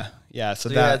 Yeah. So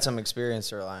you had some experience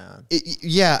to rely on.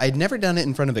 Yeah, I'd never done it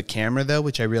in front of a camera though,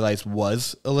 which I realized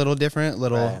was a little different,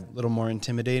 little more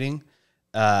intimidating.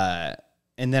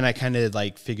 And then I kind of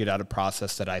like figured out a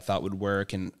process that I thought would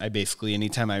work. And I basically,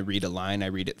 anytime I read a line, I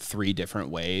read it 3 different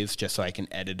ways just so I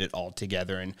can edit it all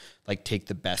together and like take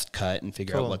the best cut and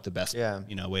figure out what the best,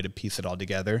 you know, way to piece it all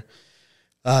together.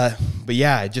 But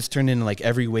yeah, it just turned into like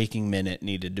every waking minute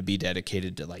needed to be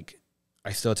dedicated to like,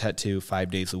 I still tattoo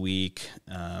 5 days a week,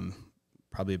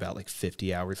 probably about like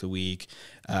 50 hours a week.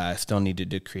 Still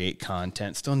needed to create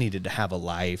content, still needed to have a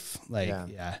life. Like,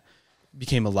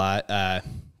 became a lot.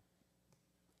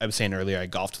 I was saying earlier, I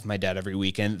golfed with my dad every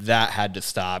weekend. That had to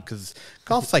stop because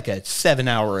golf's like a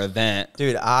 7-hour event.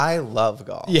 Dude, I love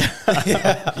golf. Yeah.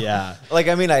 Yeah. Like,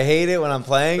 I mean, I hate it when I'm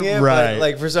playing it, right. But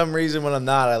like for some reason when I'm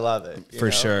not, I love it.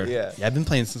 For sure. Yeah. I've been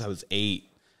playing since I was 8,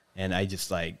 and I just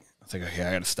like, I was like, okay,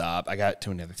 I got to stop. I got too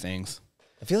many other things.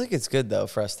 I feel like it's good though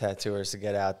for us tattooers to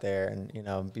get out there and, you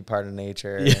know, be part of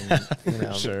nature and, you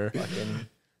know, fucking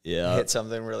hit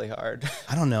something really hard.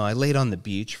 I don't know. I laid on the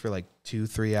beach for like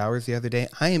 2-3 hours the other day.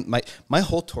 I am my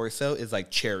whole torso is like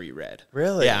cherry red.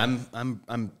 Really? Yeah,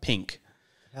 I'm pink.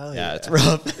 Hell yeah. It's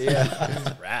rough. Yeah.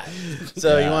 It's rad.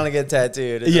 So you want to get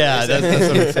tattooed? Yeah, that's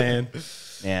what I'm saying.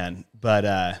 Man,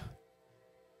 but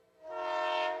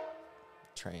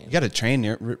train. You got a train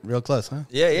near real close, huh?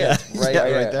 Yeah. Right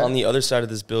there. On the other side of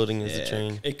this building is the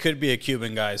train. It could be a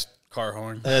Cuban guy's car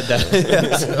horn.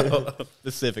 So,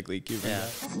 specifically Cuban guy.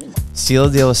 Seal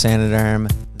deal with SANIDERM.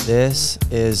 This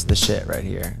is the shit right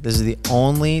here. This is the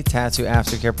only tattoo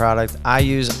aftercare product I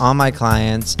use on my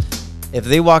clients. If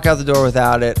they walk out the door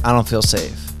without it, I don't feel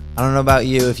safe. I don't know about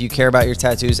you. If you care about your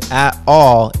tattoos at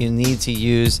all, you need to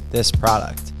use this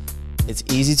product. It's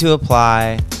easy to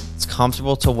apply. It's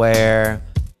comfortable to wear.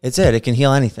 It's it. It can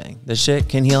heal anything. This shit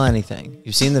can heal anything.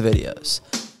 You've seen the videos.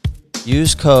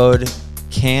 Use code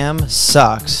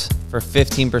CAMSUCKS for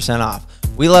 15% off.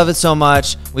 We love it so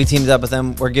much. We teamed up with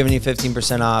them. We're giving you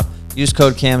 15% off. Use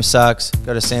code CAMSUCKS.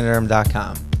 Go to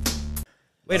SANIDERM.com.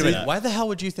 Wait a minute. Why the hell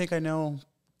would you think I know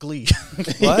Glee?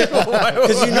 What?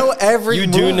 Because you know every You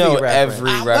movie do know reference.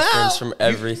 every reference from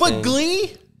everything. But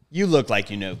Glee? You look like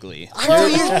you know Glee. Bro,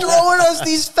 you're throwing us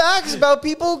these facts about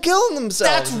people killing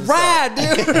themselves. That's rad,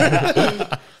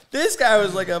 dude. This guy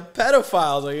was like a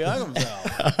pedophile that hung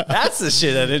himself. That's the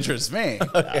shit that interests me.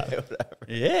 Okay, whatever.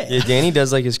 Yeah. Yeah, Danny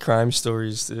does like his crime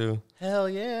stories too. Hell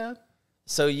yeah.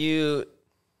 So these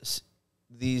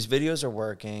videos are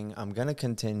working. I'm going to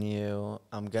continue.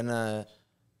 I'm going to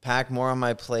pack more on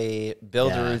my plate,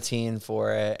 build a routine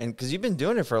for it. And because you've been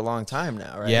doing it for a long time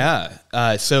now, right?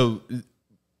 Yeah. So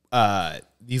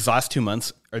these last 2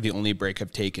 months are the only break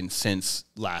I've taken since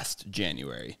last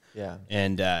January. Yeah.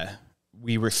 And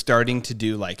we were starting to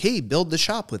do like, hey, build the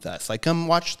shop with us. Like, come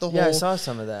watch the whole. Yeah, I saw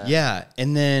some of that. Yeah.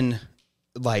 And then,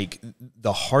 like,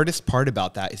 the hardest part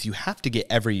about that is you have to get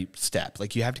every step.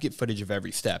 Like, you have to get footage of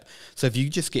every step. So if you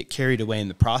just get carried away in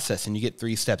the process and you get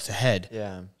 3 steps ahead,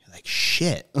 Yeah. you're like,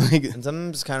 shit. Like, And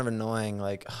sometimes it's kind of annoying,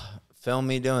 like, film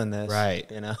me doing this. Right.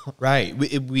 You know? right.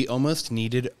 We almost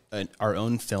needed our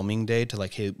own filming day to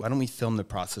like, hey, why don't we film the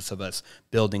process of us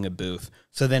building a booth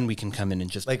so then we can come in and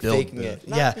just Like build faking booth. it.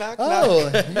 Knock, Yeah. knock, Oh,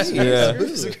 knock.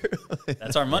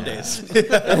 That's our Mondays.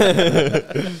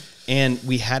 And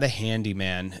we had a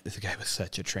handyman. This guy was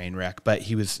such a train wreck, but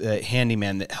he was a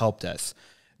handyman that helped us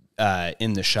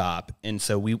in the shop. And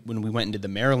so when we went into the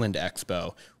Maryland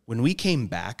Expo, when we came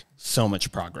back, so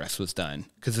much progress was done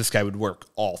because this guy would work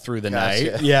all through the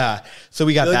night. Yeah. So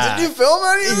we got Like, that. did you film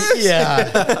any of this?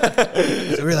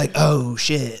 Yeah. So we were like, oh,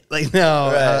 shit. Like,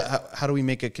 no, Right. how do we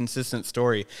make a consistent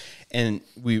story? And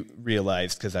we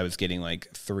realized, because I was getting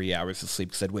like 3 hours of sleep,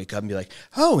 because I'd wake up and be like,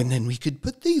 oh, and then we could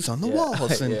put these on the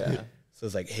walls. And so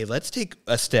it's like, hey, let's take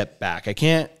a step back. I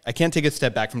can't take a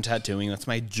step back from tattooing. That's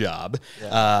my job.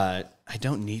 Yeah. I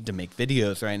don't need to make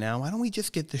videos right now. Why don't we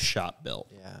just get the shop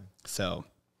built? Yeah. So,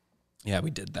 yeah,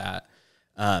 we did that.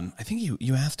 I think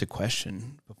you asked a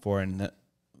question before, and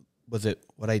was it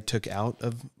what I took out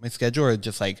of my schedule, or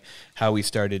just like how we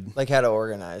started? Like how to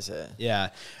organize it. Yeah.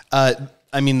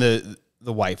 I mean, the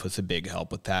wife was a big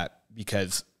help with that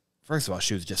because, first of all,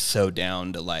 she was just so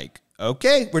down to like,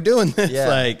 okay, we're doing this. Yeah.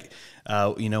 Like,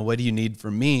 what do you need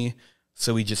from me?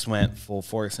 So we just went full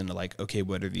force into like, okay,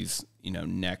 what are these,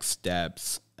 next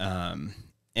steps? And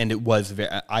it was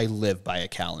I live by a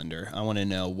calendar. I want to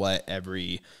know what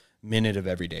every minute of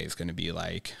every day is going to be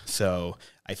like. So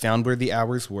I found where the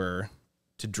hours were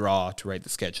to draw, to write the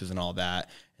sketches and all that.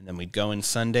 And then we'd go in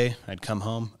Sunday. I'd come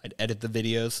home. I'd edit the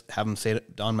videos, have them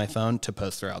saved on my phone to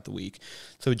post throughout the week.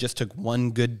 So it just took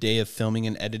one good day of filming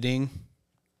and editing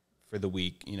for the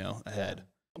week, ahead.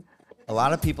 A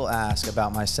lot of people ask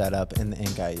about my setup and the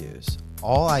ink I use.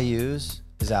 All I use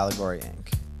is Allegory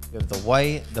ink. We have the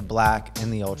white, the black,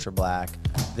 and the ultra black.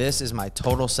 This is my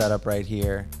total setup right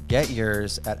here. Get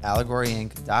yours at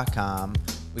allegoryink.com.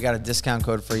 We got a discount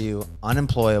code for you,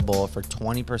 unemployable, for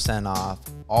 20% off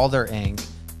all their ink.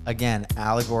 Again,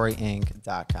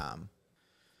 allegoryink.com.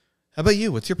 How about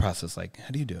you? What's your process like? How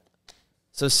do you do it?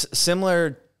 So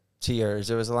similar to yours,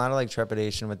 there was a lot of like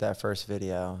trepidation with that first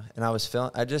video. And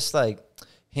I just like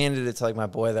handed it to like my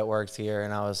boy that worked here.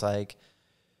 And I was like,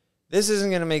 this isn't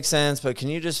going to make sense, but can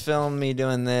you just film me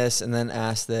doing this and then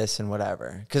ask this and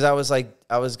whatever? Because I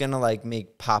was going to like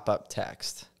make pop-up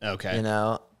text. Okay.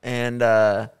 And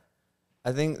I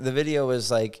think the video was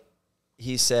like,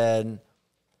 he said,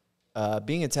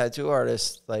 being a tattoo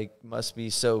artist, like, must be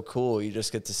so cool. You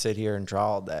just get to sit here and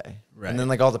draw all day. Right. And then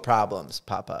like all the problems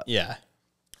pop up. Yeah.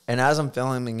 And as I'm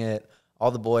filming it, all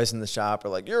the boys in the shop are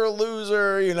like, you're a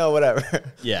loser, whatever.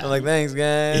 Yeah. I'm like, thanks,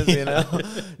 guys,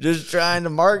 just trying to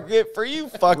market for you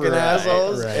fucking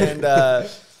assholes. Right. And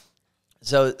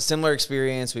so similar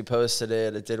experience. We posted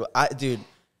it. I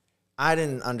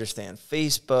didn't understand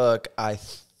Facebook. I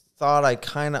thought I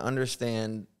kind of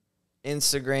understand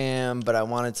Instagram, but I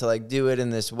wanted to like do it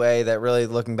in this way that really,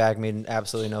 looking back, made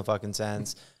absolutely no fucking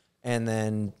sense. And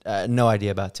then no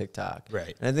idea about TikTok.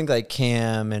 Right. And I think like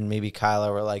Cam and maybe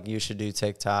Kyla were like, you should do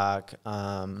TikTok.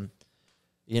 And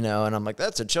I'm like,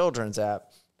 that's a children's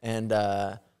app. And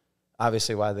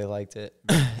obviously why they liked it.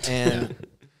 And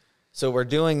so we're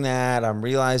doing that. I'm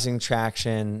realizing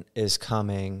traction is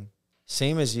coming.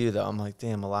 same as you though. I'm like,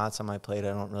 damn, a lot's on my plate. I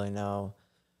don't really know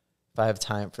if I have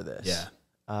time for this.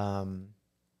 Yeah.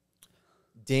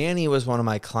 Danny was one of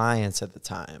my clients at the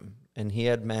time, and he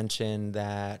had mentioned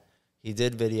that he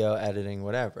did video editing,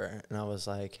 whatever. And I was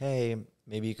like, hey,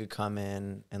 maybe you could come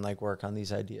in and like work on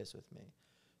these ideas with me.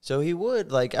 So he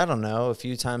would, like, I don't know, a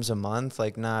few times a month,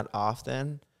 like not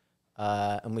often.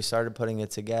 And we started putting it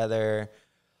together.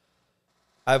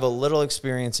 I have a little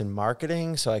experience in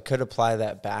marketing, so I could apply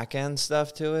that back end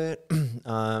stuff to it.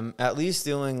 At least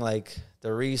doing like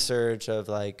the research of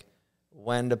like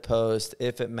when to post,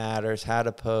 if it matters, how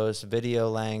to post, video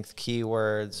length,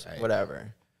 keywords,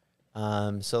 whatever.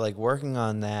 So like working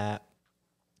on that,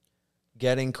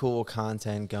 getting cool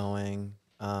content going.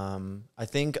 I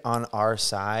think on our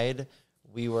side,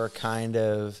 we were kind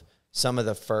of some of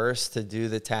the first to do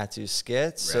the tattoo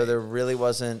skits. So there really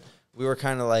wasn't, we were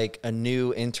kind of like a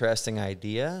new, interesting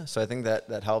idea. So I think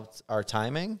that helped our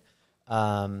timing.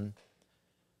 All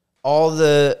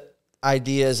the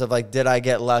ideas of like, did I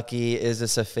get lucky? Is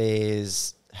this a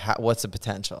phase? What's the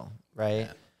potential? Right.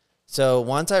 Yeah. So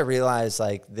once I realized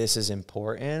like this is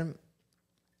important,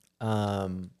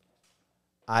 I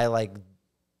like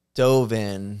dove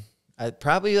in. I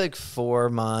probably like 4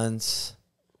 months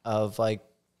of like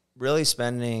really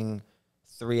spending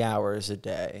 3 hours a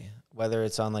day, whether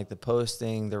it's on like the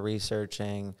posting, the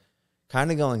researching,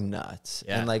 kind of going nuts.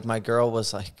 Yeah. And like my girl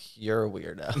was like, you're a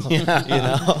weirdo. Yeah. You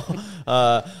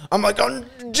know? I'm like, on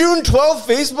June 12th,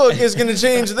 Facebook is going to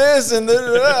change this. And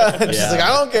she's like,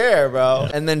 I don't care, bro.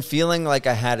 And then feeling like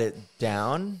I had it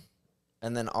down.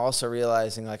 And then also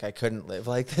realizing like I couldn't live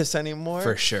like this anymore.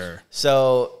 For sure.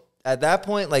 So at that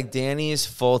point, like Danny's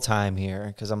full time here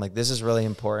because I'm like, this is really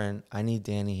important. I need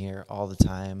Danny here all the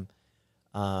time.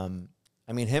 I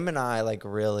mean, him and I like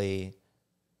really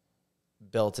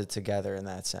built it together in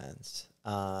that sense.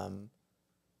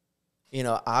 You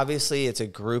know, obviously it's a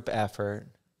group effort,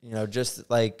 you know, just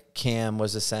like Cam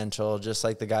was essential, just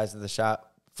like the guys at the shop.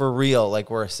 For real,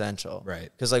 like we're essential. Right.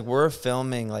 Because like we're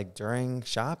filming like during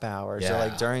shop hours or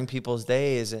like during people's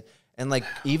days. And like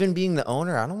even being the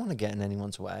owner, I don't want to get in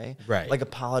anyone's way. Right. Like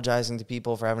apologizing to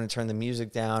people for having to turn the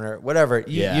music down or whatever.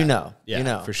 You know. Yeah, you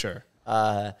know. For sure.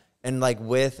 And like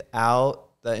without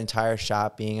the entire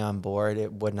shop being on board,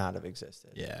 it would not have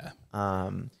existed. Yeah.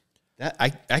 That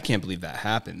I can't believe that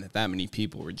happened. That many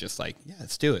people were just like, yeah,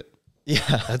 let's do it.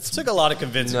 Yeah, it took a lot of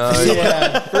convincing. No,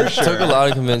 yeah, for sure. It took a lot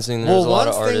of convincing. Well,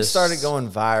 once things started going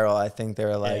viral, I think they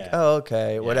were like, "Oh,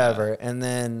 okay, whatever." And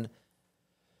then,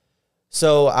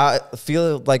 so I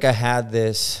feel like I had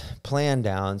this plan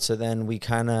down. So then we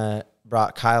kind of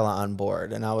brought Kyla on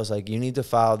board, and I was like, "You need to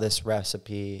follow this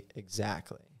recipe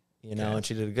exactly." You know, and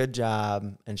she did a good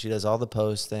job, and she does all the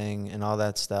posting and all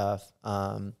that stuff.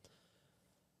 And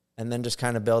then just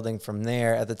kind of building from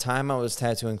there. At the time, I was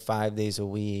tattooing 5 days a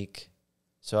week.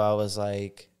 So I was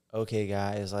like, okay,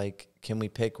 guys, like, can we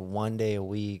pick 1 day a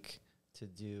week to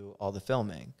do all the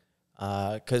filming?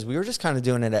 Because we were just kind of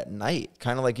doing it at night,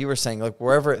 kind of like you were saying, like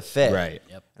wherever it fit. Right.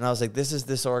 Yep. And I was like, this is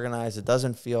disorganized. It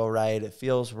doesn't feel right. It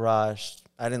feels rushed.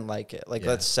 I didn't like it. Like,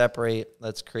 let's separate.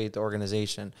 Let's create the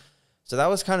organization. So that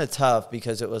was kind of tough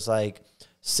because it was like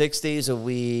 6 days a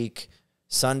week.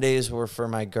 Sundays were for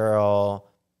my girl.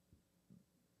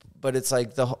 But it's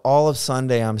like all of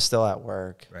Sunday I'm still at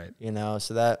work, right? You know,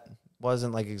 so that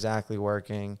wasn't like exactly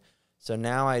working. So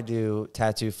now I do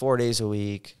tattoo 4 days a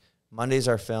week. Mondays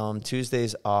are filmed,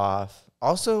 Tuesdays off.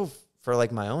 Also for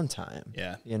like my own time.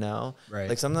 Yeah. You know? Right.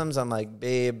 Like sometimes I'm like,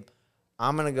 babe,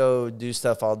 I'm going to go do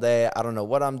stuff all day. I don't know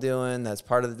what I'm doing. That's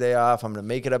part of the day off. I'm going to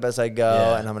make it up as I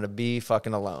go and I'm going to be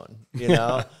fucking alone, you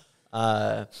know?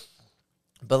 But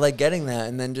like getting that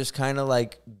and then just kind of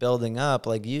like building up,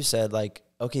 like you said, like,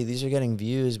 okay, these are getting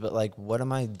views, but like, what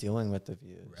am I doing with the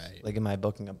views? Right. Like, am I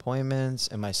booking appointments?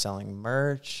 Am I selling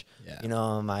merch? Yeah. You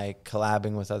know, am I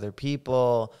collabing with other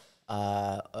people?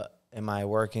 Am I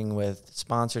working with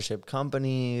sponsorship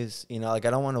companies? You know, like,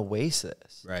 I don't want to waste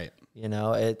this. Right. You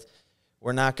know,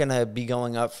 we're not going to be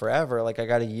going up forever. Like, I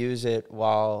got to use it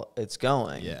while it's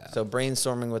going. Yeah. So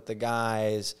brainstorming with the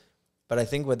guys, but I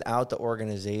think without the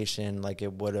organization, like,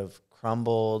 it would have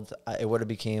crumbled. It would have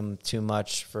became too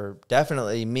much for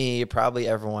definitely me, probably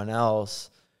everyone else.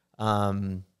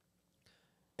 And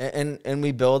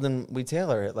we build and we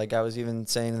tailor it. Like I was even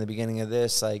saying in the beginning of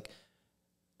this, like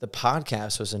the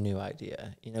podcast was a new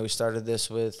idea. You know, we started this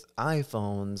with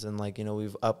iPhones and like, you know,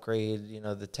 we've upgraded, you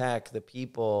know, the tech, the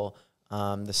people,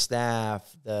 the staff,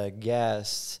 the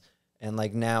guests. And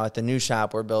like now at the new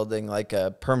shop, we're building like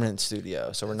a permanent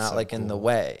studio. So we're not like in the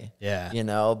way, you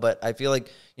know, but I feel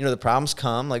like, you know, the problems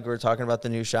come, like we were talking about the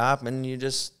new shop and you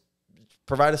just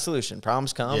provide a solution.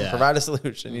 Problems come, provide a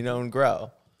solution, you know, and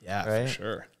grow. Yeah, right? for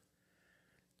sure.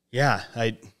 Yeah,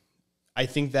 I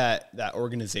think that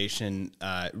organization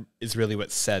is really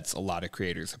what sets a lot of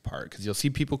creators apart, because you'll see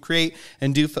people create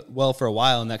and do well for a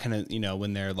while, and that kind of, you know,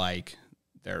 when they're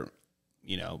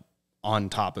you know, on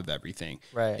top of everything.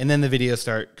 Right. And then the videos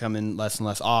start coming less and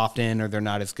less often, or they're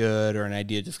not as good, or an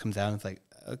idea just comes out and it's like,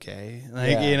 okay,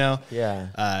 like, you know.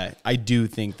 Yeah. I do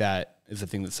think that is the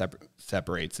thing that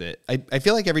separates it. I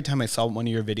feel like every time I saw one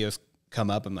of your videos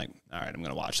come up, I'm like, all right, I'm going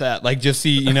to watch that. Like, just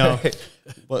see, you know,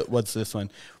 what's this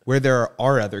one? Where there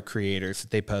are other creators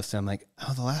that they post, and I'm like,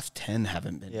 oh, the last 10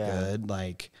 haven't been good.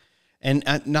 Like, and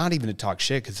not even to talk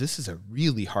shit, because this is a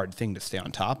really hard thing to stay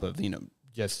on top of, you know,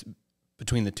 just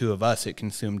between the two of us, it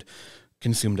consumed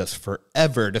us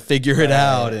forever to figure it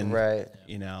out. And,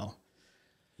 you know,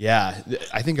 yeah,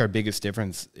 I think our biggest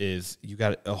difference is you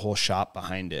got a whole shop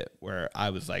behind it, where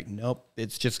I was like, nope,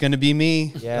 it's just going to be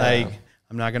me. Yeah. Like,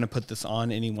 I'm not going to put this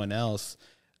on anyone else.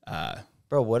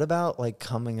 Bro, what about like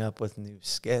coming up with new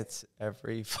skits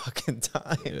every fucking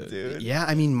time, dude? Yeah,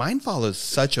 I mean, mine follows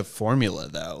such a formula,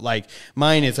 though. Like,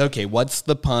 mine is, okay, what's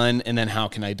the pun, and then how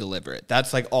can I deliver it?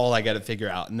 That's like all I got to figure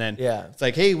out. And then it's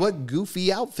like, hey, what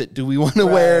goofy outfit do we want to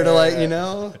wear to, like, you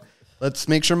know? Let's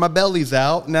make sure my belly's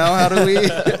out. Now, how do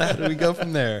we go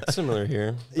from there? Similar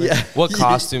here. Like, what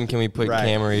costume can we put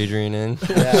Camera Adrian in?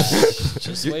 Yeah.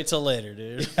 Just wait till later,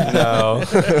 dude. No.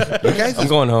 You guys, I'm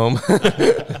going home.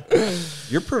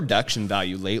 Your production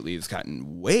value lately has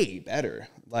gotten way better.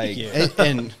 Like,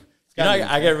 and you know,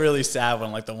 I get really sad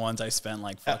when like the ones I spent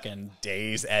like fucking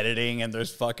days editing, and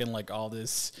there's fucking like all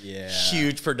this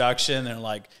huge production, and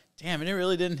like, damn, it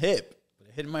really didn't hit. But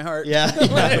it hit in my heart. Yeah,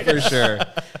 for sure.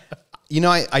 You know,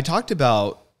 I talked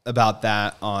about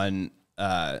that on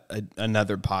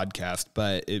another podcast,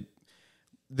 but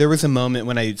there was a moment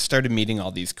when I started meeting all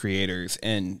these creators,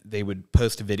 and they would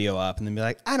post a video up and then be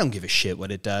like, I don't give a shit what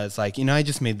it does. Like, you know, I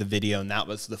just made the video, and that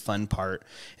was the fun part.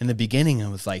 In the beginning, I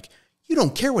was like, you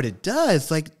don't care what it does.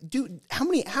 Like, dude, how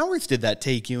many hours did that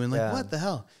take you? And like, what the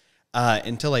hell?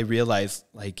 Until I realized,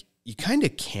 like, you kind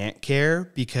of can't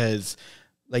care, because,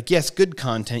 like, yes, good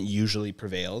content usually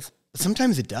prevails.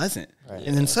 Sometimes it doesn't. Right.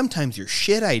 And then sometimes your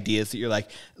shit ideas that you're like,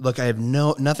 look, I have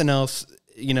nothing else,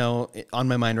 you know, on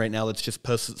my mind right now. Let's just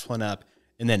post this one up.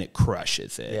 And then it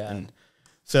crushes it. Yeah. And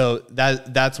so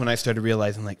that's when I started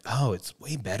realizing, like, oh, it's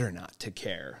way better not to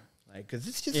care. Like, cause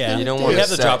it's just, you don't want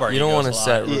to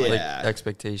set like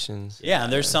expectations. Yeah.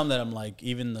 And there's some that I'm like,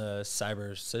 even the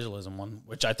cyber sigillism one,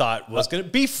 which I thought was going to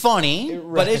be funny,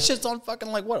 but it's just on fucking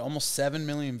like what, almost 7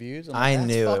 million views. I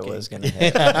knew it was going to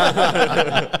hit.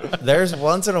 There's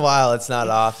once in a while, it's not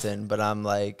often, but I'm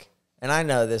like, and I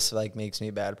know this like makes me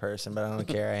a bad person, but I don't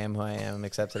care. I am who I am,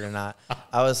 accept it or not.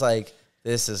 I was like,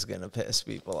 this is going to piss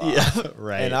people off. Yeah,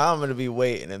 right. And I'm going to be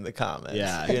waiting in the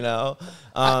comments, you know?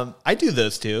 I do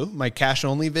those too. My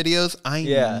cash-only videos, I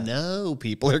know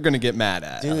people are going to get mad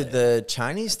at. Dude, the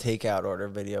Chinese takeout order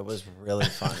video was really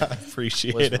funny.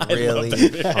 Appreciate it. Was really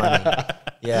funny.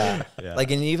 Yeah.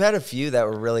 Like, and you've had a few that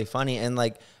were really funny. And,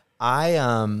 like,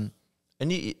 and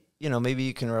you know, maybe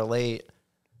you can relate,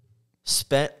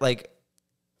 like,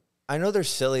 I know they're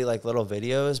silly, like, little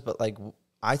videos, but, like,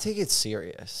 I take it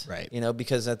serious, right? You know,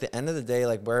 because at the end of the day,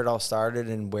 like where it all started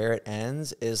and where it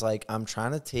ends is like I'm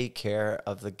trying to take care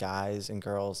of the guys and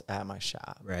girls at my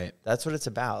shop, right? That's what it's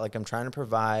about. Like I'm trying to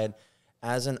provide.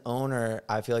 As an owner,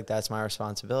 I feel like that's my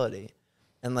responsibility,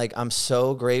 and like I'm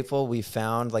so grateful we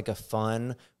found like a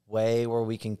fun way where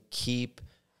we can keep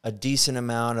a decent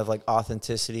amount of like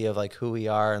authenticity of like who we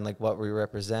are and like what we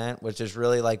represent, which is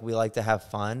really like we like to have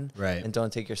fun, right? And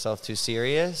don't take yourself too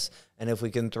serious. And if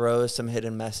we can throw some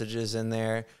hidden messages in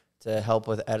there to help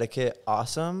with etiquette,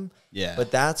 awesome. Yeah. But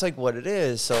that's like what it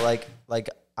is. So like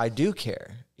I do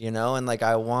care, you know, and like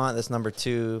I want this number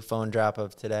 2 phone drop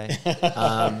of today.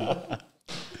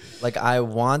 Like I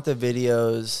want the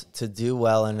videos to do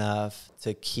well enough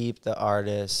to keep the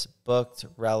artists booked,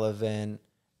 relevant,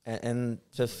 and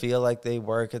to feel like they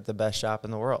work at the best shop in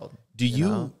the world. Do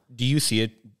you see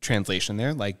a translation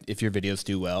there? Like if your videos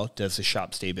do well, does the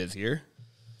shop stay busier?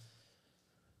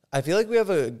 I feel like we have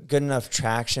a good enough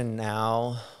traction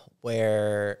now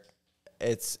where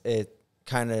it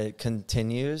kind of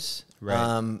continues.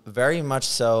 Right. Very much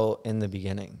so in the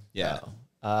beginning. Yeah.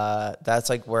 That's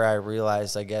like where I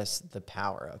realized, I guess, the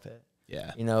power of it.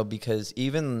 Yeah. You know, because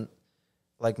even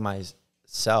like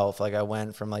myself, like I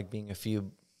went from like being a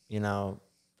few, you know,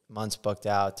 months booked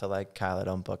out to like, Kyle, I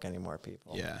don't book any more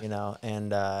people. Yeah. You know,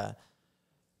 and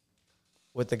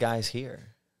with the guys here.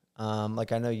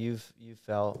 Like I know you've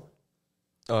felt.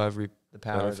 Oh, the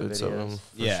power benefits of of the videos.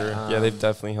 them. For sure. Yeah, they've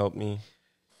definitely helped me.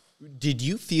 Did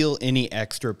you feel any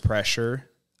extra pressure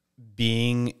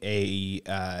being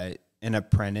an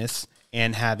apprentice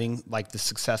and having like the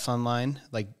success online?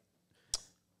 Like,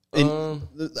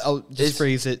 I'll just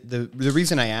phrase it. The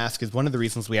reason I ask is one of the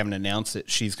reasons we haven't announced that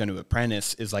she's going to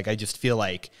apprentice is like I just feel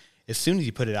like as soon as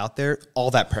you put it out there,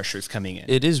 all that pressure is coming in.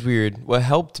 It is weird. What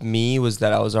helped me was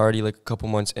that I was already like a couple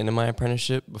months into my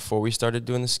apprenticeship before we started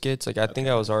doing the skits. Like I think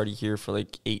I was already here for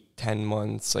like 8-10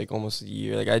 months, like almost a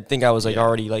year. Like I think I was like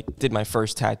already like did my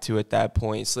first tattoo at that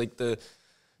point. So like the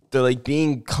like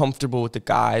being comfortable with the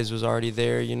guys was already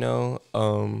there, you know.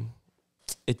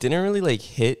 It didn't really like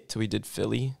hit till we did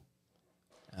Philly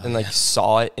and like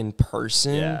saw it in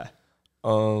person. Yeah.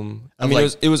 I mean,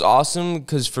 it was awesome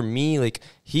because for me, like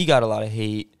he got a lot of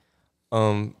hate.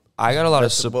 I got a lot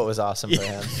of support. What was awesome for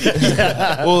him?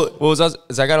 Well, what was awesome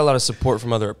is I got a lot of support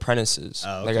from other apprentices.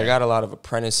 Oh, okay. Like I got a lot of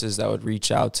apprentices that would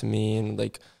reach out to me and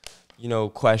like, you know,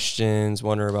 questions,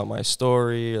 wonder about my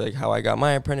story, like how I got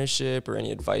my apprenticeship or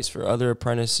any advice for other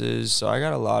apprentices. So I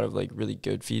got a lot of like really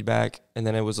good feedback. And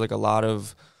then it was like a lot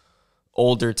of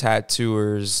older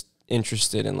tattooers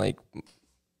interested in like,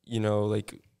 you know,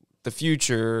 like the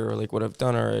future or like what I've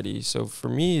done already. So for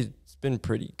me, it's been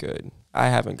pretty good. I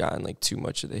haven't gotten like too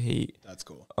much of the hate. That's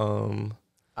cool.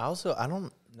 I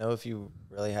don't know if you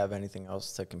really have anything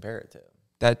else to compare it to.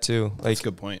 That too. Like, That's a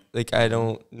good point. Like I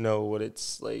don't know what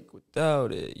it's like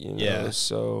without it, you know. Yeah.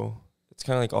 So it's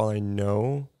kind of like all I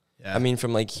know. Yeah. I mean,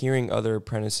 from like hearing other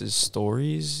apprentices'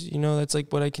 stories, you know, that's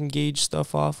like what I can gauge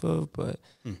stuff off of. But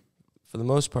for the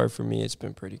most part, for me, it's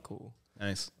been pretty cool.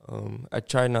 Nice. I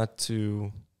try not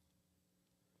to.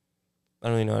 I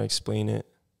don't really know how to explain it.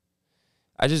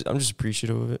 I'm just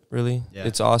appreciative of it, really. Yeah.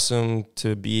 It's awesome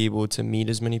to be able to meet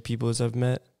as many people as I've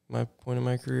met at my point in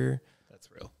my career. That's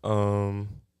real.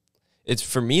 It's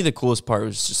for me, the coolest part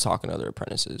was just talking to other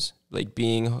apprentices. Like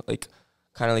being like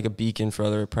kind of like a beacon for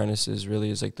other apprentices really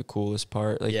is like the coolest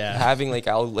part. Like having like,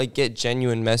 I'll like get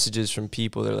genuine messages from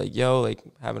people. They're like, yo, like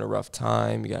having a rough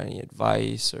time. You got any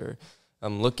advice? Or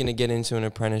I'm looking to get into an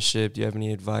apprenticeship. Do you have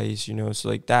any advice? You know, so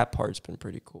like that part's been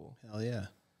pretty cool. Hell yeah.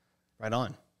 Right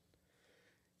on.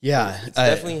 Yeah. It's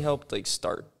definitely helped like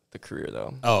start the career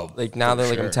though. Oh, like now that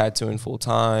like sure. I'm tattooing full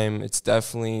time, it's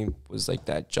definitely was like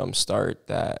that jump start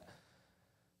that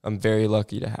I'm very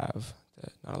lucky to have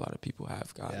that not a lot of people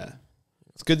have gotten. Yeah.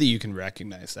 It's good that you can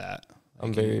recognize that.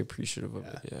 I'm very appreciative of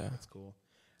it. Yeah. That's cool.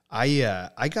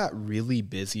 I got really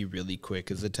busy really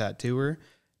quick as a tattooer,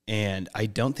 and I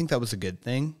don't think that was a good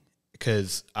thing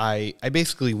because I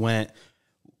basically went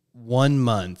 1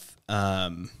 month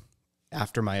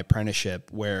after my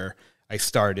apprenticeship where I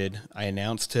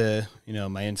announced to, you know,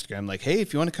 my Instagram, like, hey,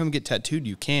 if you want to come get tattooed,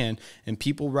 you can. And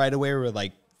people right away were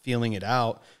like feeling it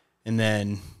out. And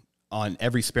then on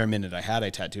every spare minute I had, I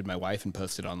tattooed my wife and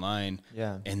posted online.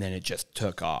 Yeah. And then it just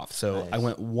took off. So Nice. I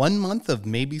went 1 month of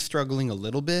maybe struggling a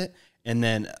little bit. And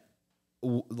then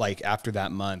like after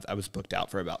that month, I was booked out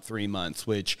for about 3 months,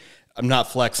 which I'm not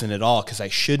flexing at all because I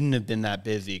shouldn't have been that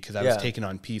busy because I was taking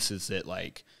on pieces that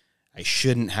like I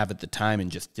shouldn't have at the time and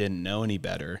just didn't know any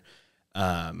better.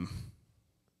 And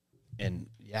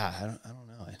yeah, I don't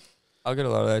know. I'll get a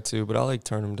lot of that too, but I'll like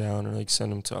turn them down or like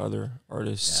send them to other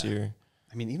artists here.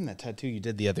 I mean, even that tattoo you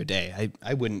did the other day,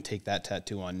 I wouldn't take that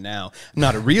tattoo on now. I'm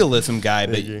not a realism guy,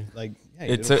 but like, yeah,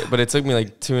 it took me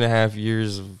like 2.5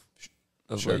 years of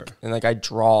like, and like I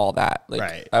draw that,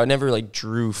 like I never like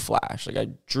drew flash, like I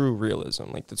drew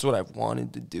realism, like that's what I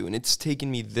wanted to do, and it's taken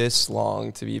me this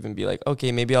long to even be like,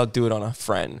 okay, maybe I'll do it on a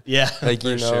friend, like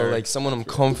you know, like someone I'm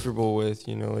comfortable with,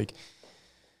 you know, like,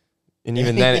 and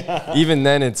even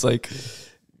then, it's like.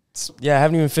 I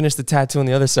haven't even finished the tattoo on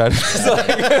the other side. This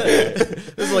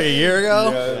is like a year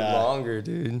ago? Longer,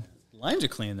 dude. Lines are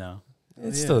clean, though.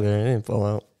 It's still there. It didn't fall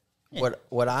out.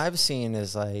 What I've seen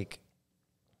is like,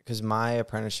 because my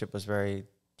apprenticeship was very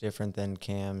different than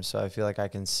Cam's, so I feel like I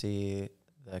can see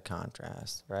the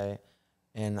contrast, right?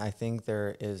 And I think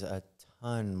there is a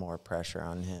ton more pressure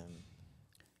on him,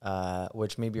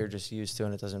 which maybe you're just used to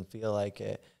and it doesn't feel like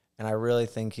it. And I really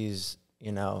think he's,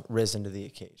 you know, risen to the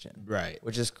occasion, right?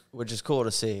 Which is cool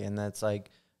to see, and that's like,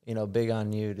 you know, big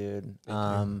on you, dude.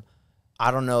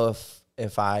 I don't know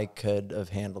if I could have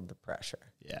handled the pressure.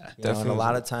 Yeah, you know, and a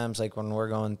lot of times, like when we're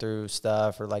going through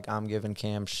stuff, or like I'm giving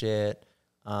Cam shit,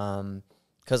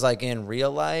 because like in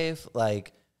real life,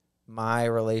 like my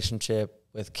relationship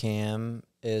with Cam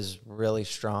is really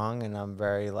strong, and I'm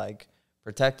very like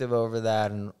protective over that,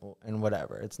 and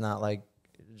whatever. It's not like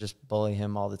just bully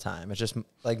him all the time. It's just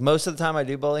like most of the time I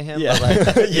do bully him. Yeah.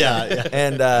 But like, yeah.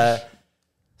 And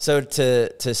So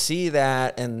to see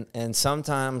that, and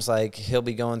sometimes like he'll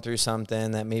be going through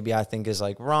something that maybe I think is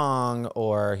like wrong,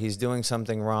 or he's doing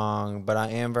something wrong, but I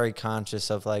am very conscious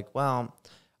of like, well,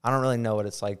 I don't really know what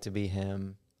it's like to be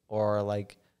him, or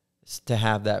like to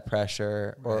have that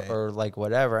pressure, or like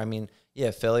whatever. I mean, yeah,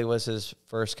 Philly was his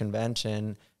first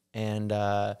convention, and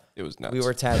it was nuts. We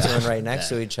were tattooing right next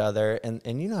to each other, and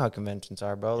you know how conventions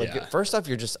are, bro. Like first off,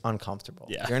 you're just uncomfortable.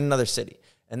 Yeah. You're in another city.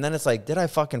 And then it's like, did I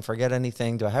fucking forget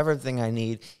anything? Do I have everything I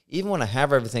need? Even when I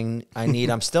have everything I need,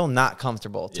 I'm still not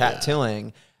comfortable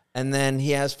tattooing. And then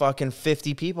he has fucking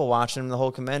 50 people watching him the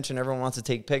whole convention. Everyone wants to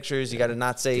take pictures. You got to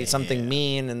not say something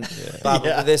mean and blah,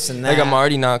 blah, this and that. Like, I'm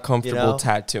already not comfortable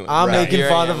tattooing. I'm making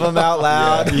fun of him out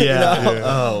loud.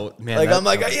 Oh, man. Like, I'm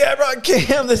like, yeah, bro,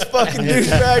 Cam, this fucking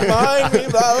douchebag behind me,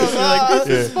 blah, blah, blah. Like,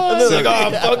 this is fun. And they're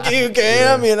like, oh, fuck you,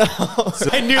 Cam, you know. So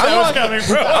I knew that was coming,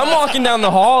 bro. I'm walking down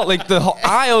the hall, like the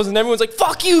aisles, and everyone's like,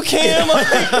 fuck you, Cam.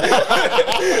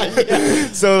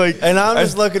 So, like, and I'm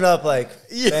just looking up, like,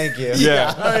 thank you.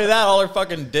 Yeah. Not only that, all our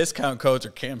fucking discount codes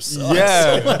are Cam sucks.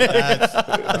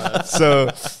 Yeah. So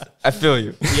I feel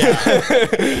you.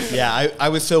 Yeah. I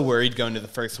was so worried going to the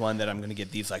first one that I'm going to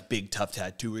get these like big tough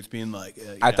tattooers being like,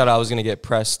 I thought I was going to get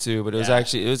pressed too, but it was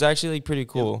actually like pretty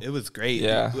cool. It was great.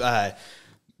 Yeah.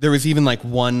 There was even like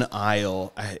one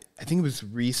aisle. I think it was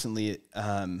recently.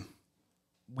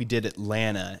 We did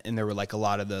Atlanta, and there were like a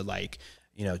lot of the like,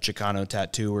 you know, Chicano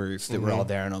tattooers that were all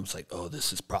there, and I was like, oh,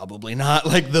 this is probably not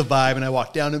like the vibe. And I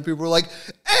walked down, and people were like,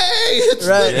 hey, it's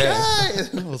the guy.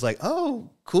 And I was like, oh,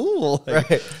 cool.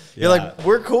 Like, You're like,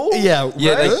 we're cool. Yeah,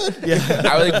 yeah. Like,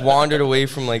 I like wandered away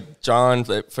from like John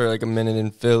for like a minute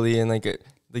in Philly, and like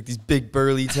these big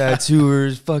burly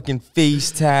tattooers, fucking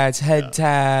face tats, head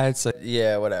tats. Like,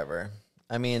 yeah, whatever.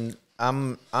 I mean,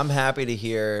 I'm happy to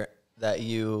hear that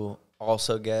you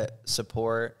also get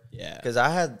support. Yeah. Because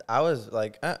I was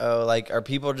like, like, are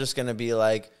people just going to be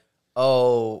like,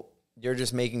 oh, you're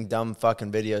just making dumb fucking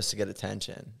videos to get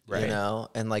attention, you know?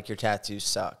 And like, your tattoos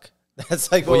suck.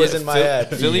 That's like what was in my head.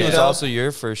 Philly was also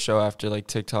your first show after like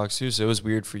TikTok too, so it was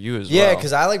weird for you as well. Yeah,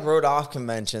 because I like wrote off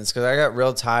conventions because I got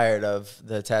real tired of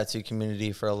the tattoo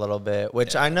community for a little bit,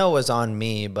 which I know was on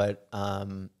me, but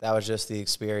that was just the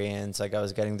experience. Like, I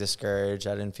was getting discouraged.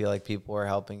 I didn't feel like people were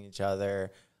helping each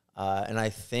other. And I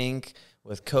think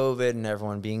with COVID and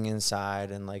everyone being inside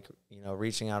and like, you know,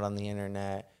 reaching out on the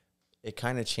internet, it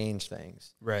kind of changed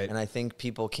things. Right. And I think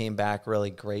people came back really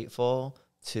grateful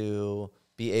to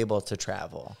be able to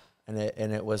travel. And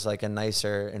it was like a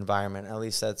nicer environment. At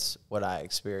least that's what I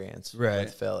experienced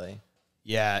with Philly.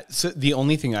 Yeah. So the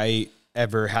only thing I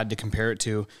ever had to compare it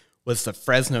to was the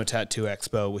Fresno Tattoo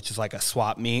Expo, which is like a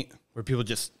swap meet where people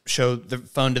just show the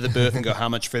phone to the booth and go, how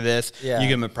much for this? You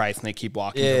give them a price and they keep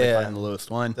walking until they find the lowest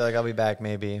one. They're like, I'll be back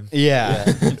maybe. Yeah.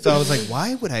 So I was like,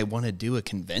 why would I want to do a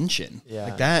convention?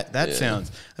 Like that sounds,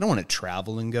 I don't want to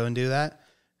travel and go and do that.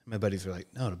 My buddies were like,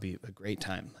 no, it'll be a great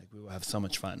time. Like, we will have so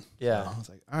much fun. Yeah. So I was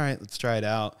like, all right, let's try it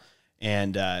out.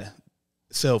 And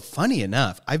so funny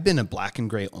enough, I've been a black and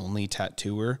gray only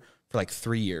tattooer for like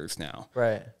 3 years now.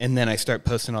 Right. And then I start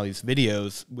posting all these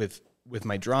videos with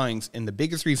my drawings. And the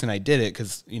biggest reason I did it,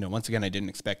 because, you know, once again, I didn't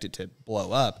expect it to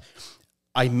blow up.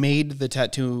 I made the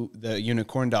tattoo, the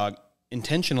unicorn dog,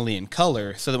 intentionally in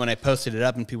color, so that when I posted it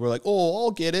up and people were like, oh,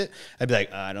 I'll get it, I'd be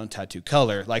like, I don't tattoo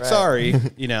color. Like, sorry,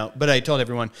 you know. But I told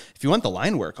everyone, if you want the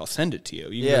line work, I'll send it to you.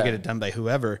 You can go get it done by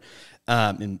whoever.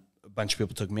 And a bunch of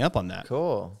people took me up on that.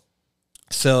 Cool.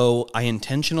 So I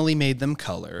intentionally made them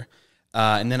color.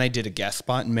 And then I did a guest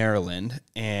spot in Maryland.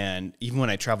 And even when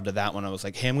I traveled to that one, I was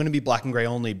like, hey, I'm going to be black and gray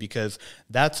only because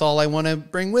that's all I want to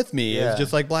bring with me is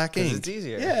just like black ink. It's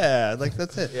easier. Yeah, like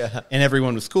that's it. And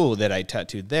everyone was cool that I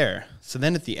tattooed there. So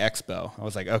then at the expo, I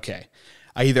was like, okay,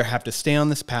 I either have to stay on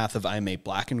this path of I'm a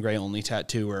black and gray only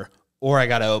tattooer, or I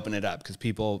got to open it up because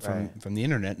people from the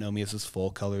internet know me as this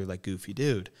full color, like goofy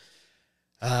dude.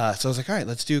 So I was like, all right,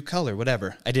 let's do color,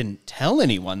 whatever. I didn't tell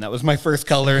anyone that was my first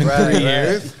color in 3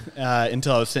 years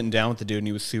until I was sitting down with the dude, and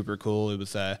he was super cool. It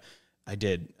was, I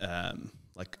did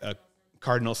like a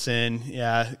cardinal sin.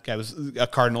 Yeah, guy was a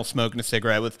cardinal smoking a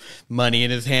cigarette with money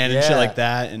in his hand and shit like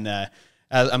that. And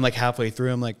I'm like halfway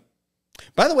through, I'm like,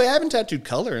 by the way, I haven't tattooed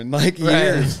color in like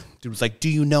years. Dude was like, do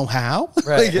you know how?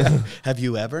 Like, have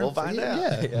you ever? We'll find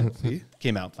out. Yeah. See?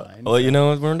 Came out fine. Well, you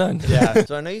know, we're done. Yeah.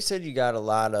 So I know you said you got a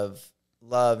lot of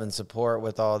love and support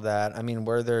with all that. I mean,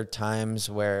 were there times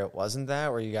where it wasn't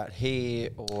that, where you got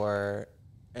hate, or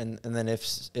and then if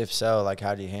so, like,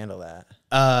 how do you handle that?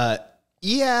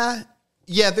 Yeah,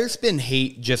 there's been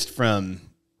hate just from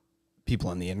people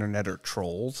on the internet or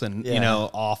trolls, and you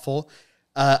know, awful.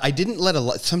 I didn't let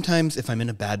sometimes if I'm in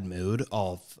a bad mood,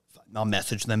 I'll I'll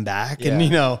message them back. And, you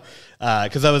know,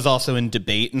 because I was also in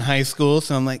debate in high school.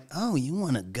 So I'm like, oh, you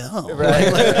want to go?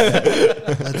 Right.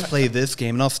 Let's play this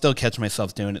game. And I'll still catch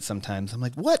myself doing it sometimes. I'm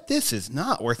like, what? This is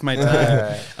not worth my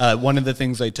time. One of the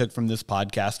things I took from this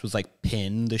podcast was like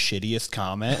pin the shittiest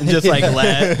comment and just like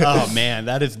oh man,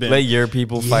 that has been. Let your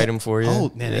people fight them for you.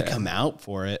 Oh man, they come out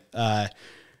for it.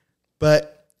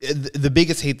 But the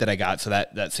biggest hate that I got, so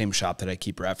that same shop that I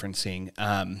keep referencing,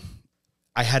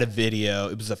 I had a video.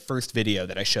 It was the first video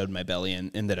that I showed my belly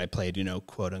in and that I played, you know,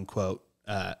 quote unquote,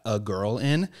 a girl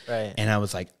in. Right. And I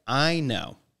was like, I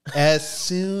know as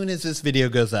soon as this video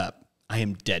goes up, I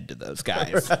am dead to those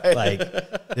guys. Right.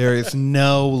 Like there is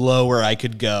no lower I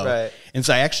could go. Right. And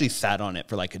so I actually sat on it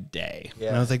for like a day. Yeah.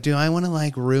 And I was like, do I want to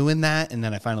like ruin that? And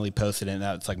then I finally posted it, and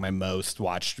now it's like my most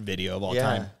watched video of all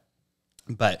time.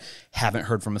 But haven't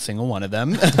heard from a single one of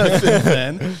them since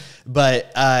then.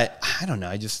 But I don't know.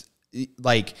 I just,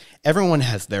 like, everyone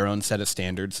has their own set of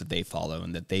standards that they follow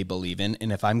and that they believe in.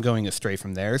 And if I'm going astray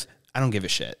from theirs, I don't give a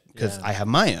shit because I have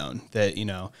my own that, you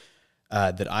know,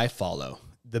 that I follow.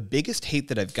 The biggest hate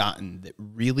that I've gotten that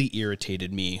really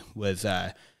irritated me was,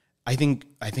 I think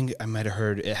I might have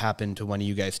heard it happen to one of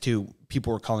you guys too.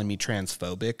 People were calling me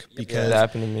transphobic because it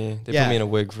happened to me. They put me in a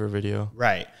wig for a video.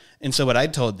 Right. And so what I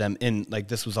told them, and like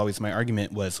this was always my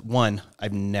argument, was one,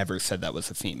 I've never said that was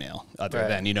a female other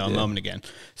than, you know, a moment again.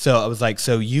 So I was like,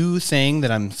 so you saying that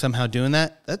I'm somehow doing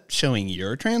that, that's showing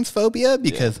your transphobia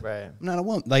because I'm not a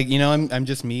woman. Like, you know, I'm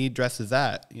just me dressed as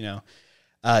that, you know.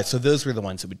 So those were the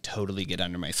ones that would totally get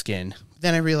under my skin.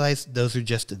 Then I realized those are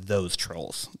just those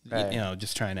trolls, you know,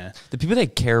 just trying to. The people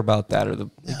that care about that are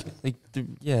the,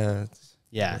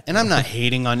 Yeah. And I'm not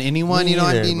hating on anyone, you know,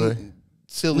 I mean.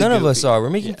 None of us are. We're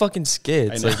making fucking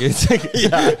skits. Like it's like,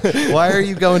 why are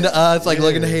you going to us? Like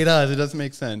looking to hate us? It doesn't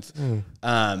make sense.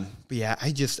 But yeah,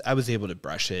 I was able to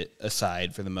brush it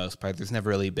aside for the most part. There's never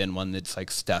really been one that's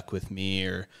like stuck with me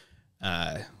or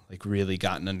like really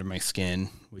gotten under my skin,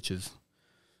 which has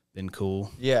been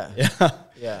cool. Yeah. How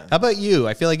about you?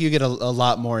 I feel like you get a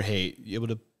lot more hate. You able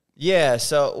to? Yeah.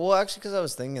 So, well, actually, because I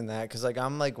was thinking that, because like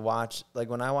I'm like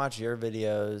when I watch your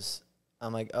videos,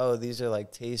 I'm like, oh, these are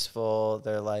like tasteful.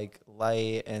 They're like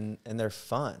light and they're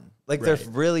fun. Like they're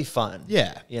really fun.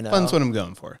 Yeah, you know, fun's what I'm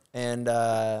going for. And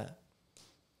I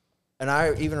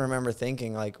even remember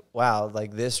thinking like, wow,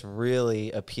 like this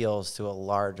really appeals to a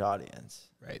large audience,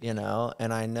 right? You know,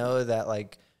 and I know that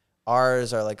like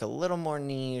ours are like a little more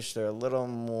niche. They're a little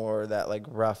more that like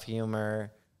rough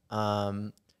humor.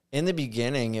 In the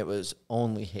beginning, it was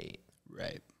only hate,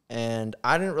 right? And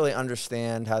I didn't really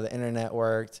understand how the internet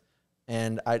worked.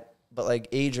 But like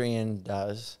Adrian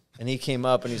does, and he came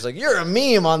up and he's like, "You're a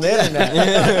meme on the internet,"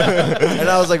 and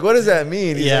I was like, "What does that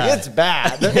mean?" He's like, "It's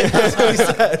bad." That's what he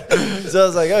said. So I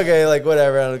was like, "Okay, like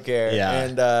whatever, I don't care."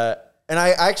 Yeah. And I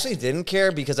actually didn't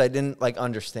care because I didn't like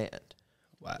understand.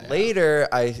 Wow. Later,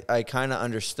 I kind of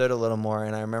understood a little more,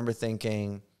 and I remember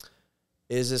thinking,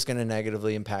 "Is this going to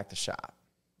negatively impact the shop?"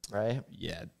 Right?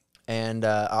 Yeah. And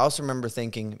I also remember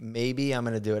thinking, maybe I'm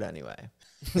going to do it anyway.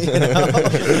 You know?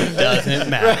 Doesn't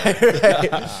matter.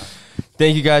 Right.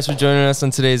 Thank you guys for joining us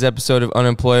on today's episode of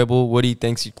Unemployable. Woody,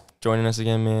 thanks for joining us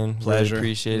again, man. Pleasure. Really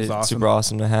appreciate it. Awesome. Super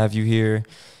awesome to have you here.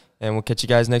 And we'll catch you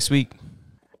guys next week.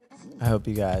 I hope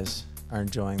you guys are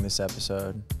enjoying this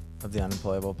episode of the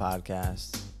Unemployable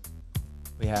podcast.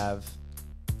 We have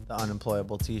the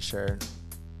Unemployable t-shirt.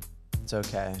 It's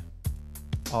okay.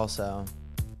 Also,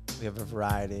 we have a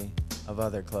variety of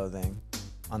other clothing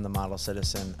on the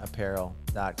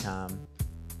modelcitizenapparel.com.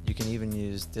 You can even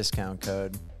use discount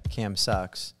code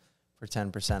CAMSUCKS for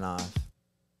 10% off.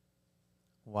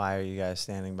 Why are you guys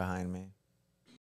standing behind me?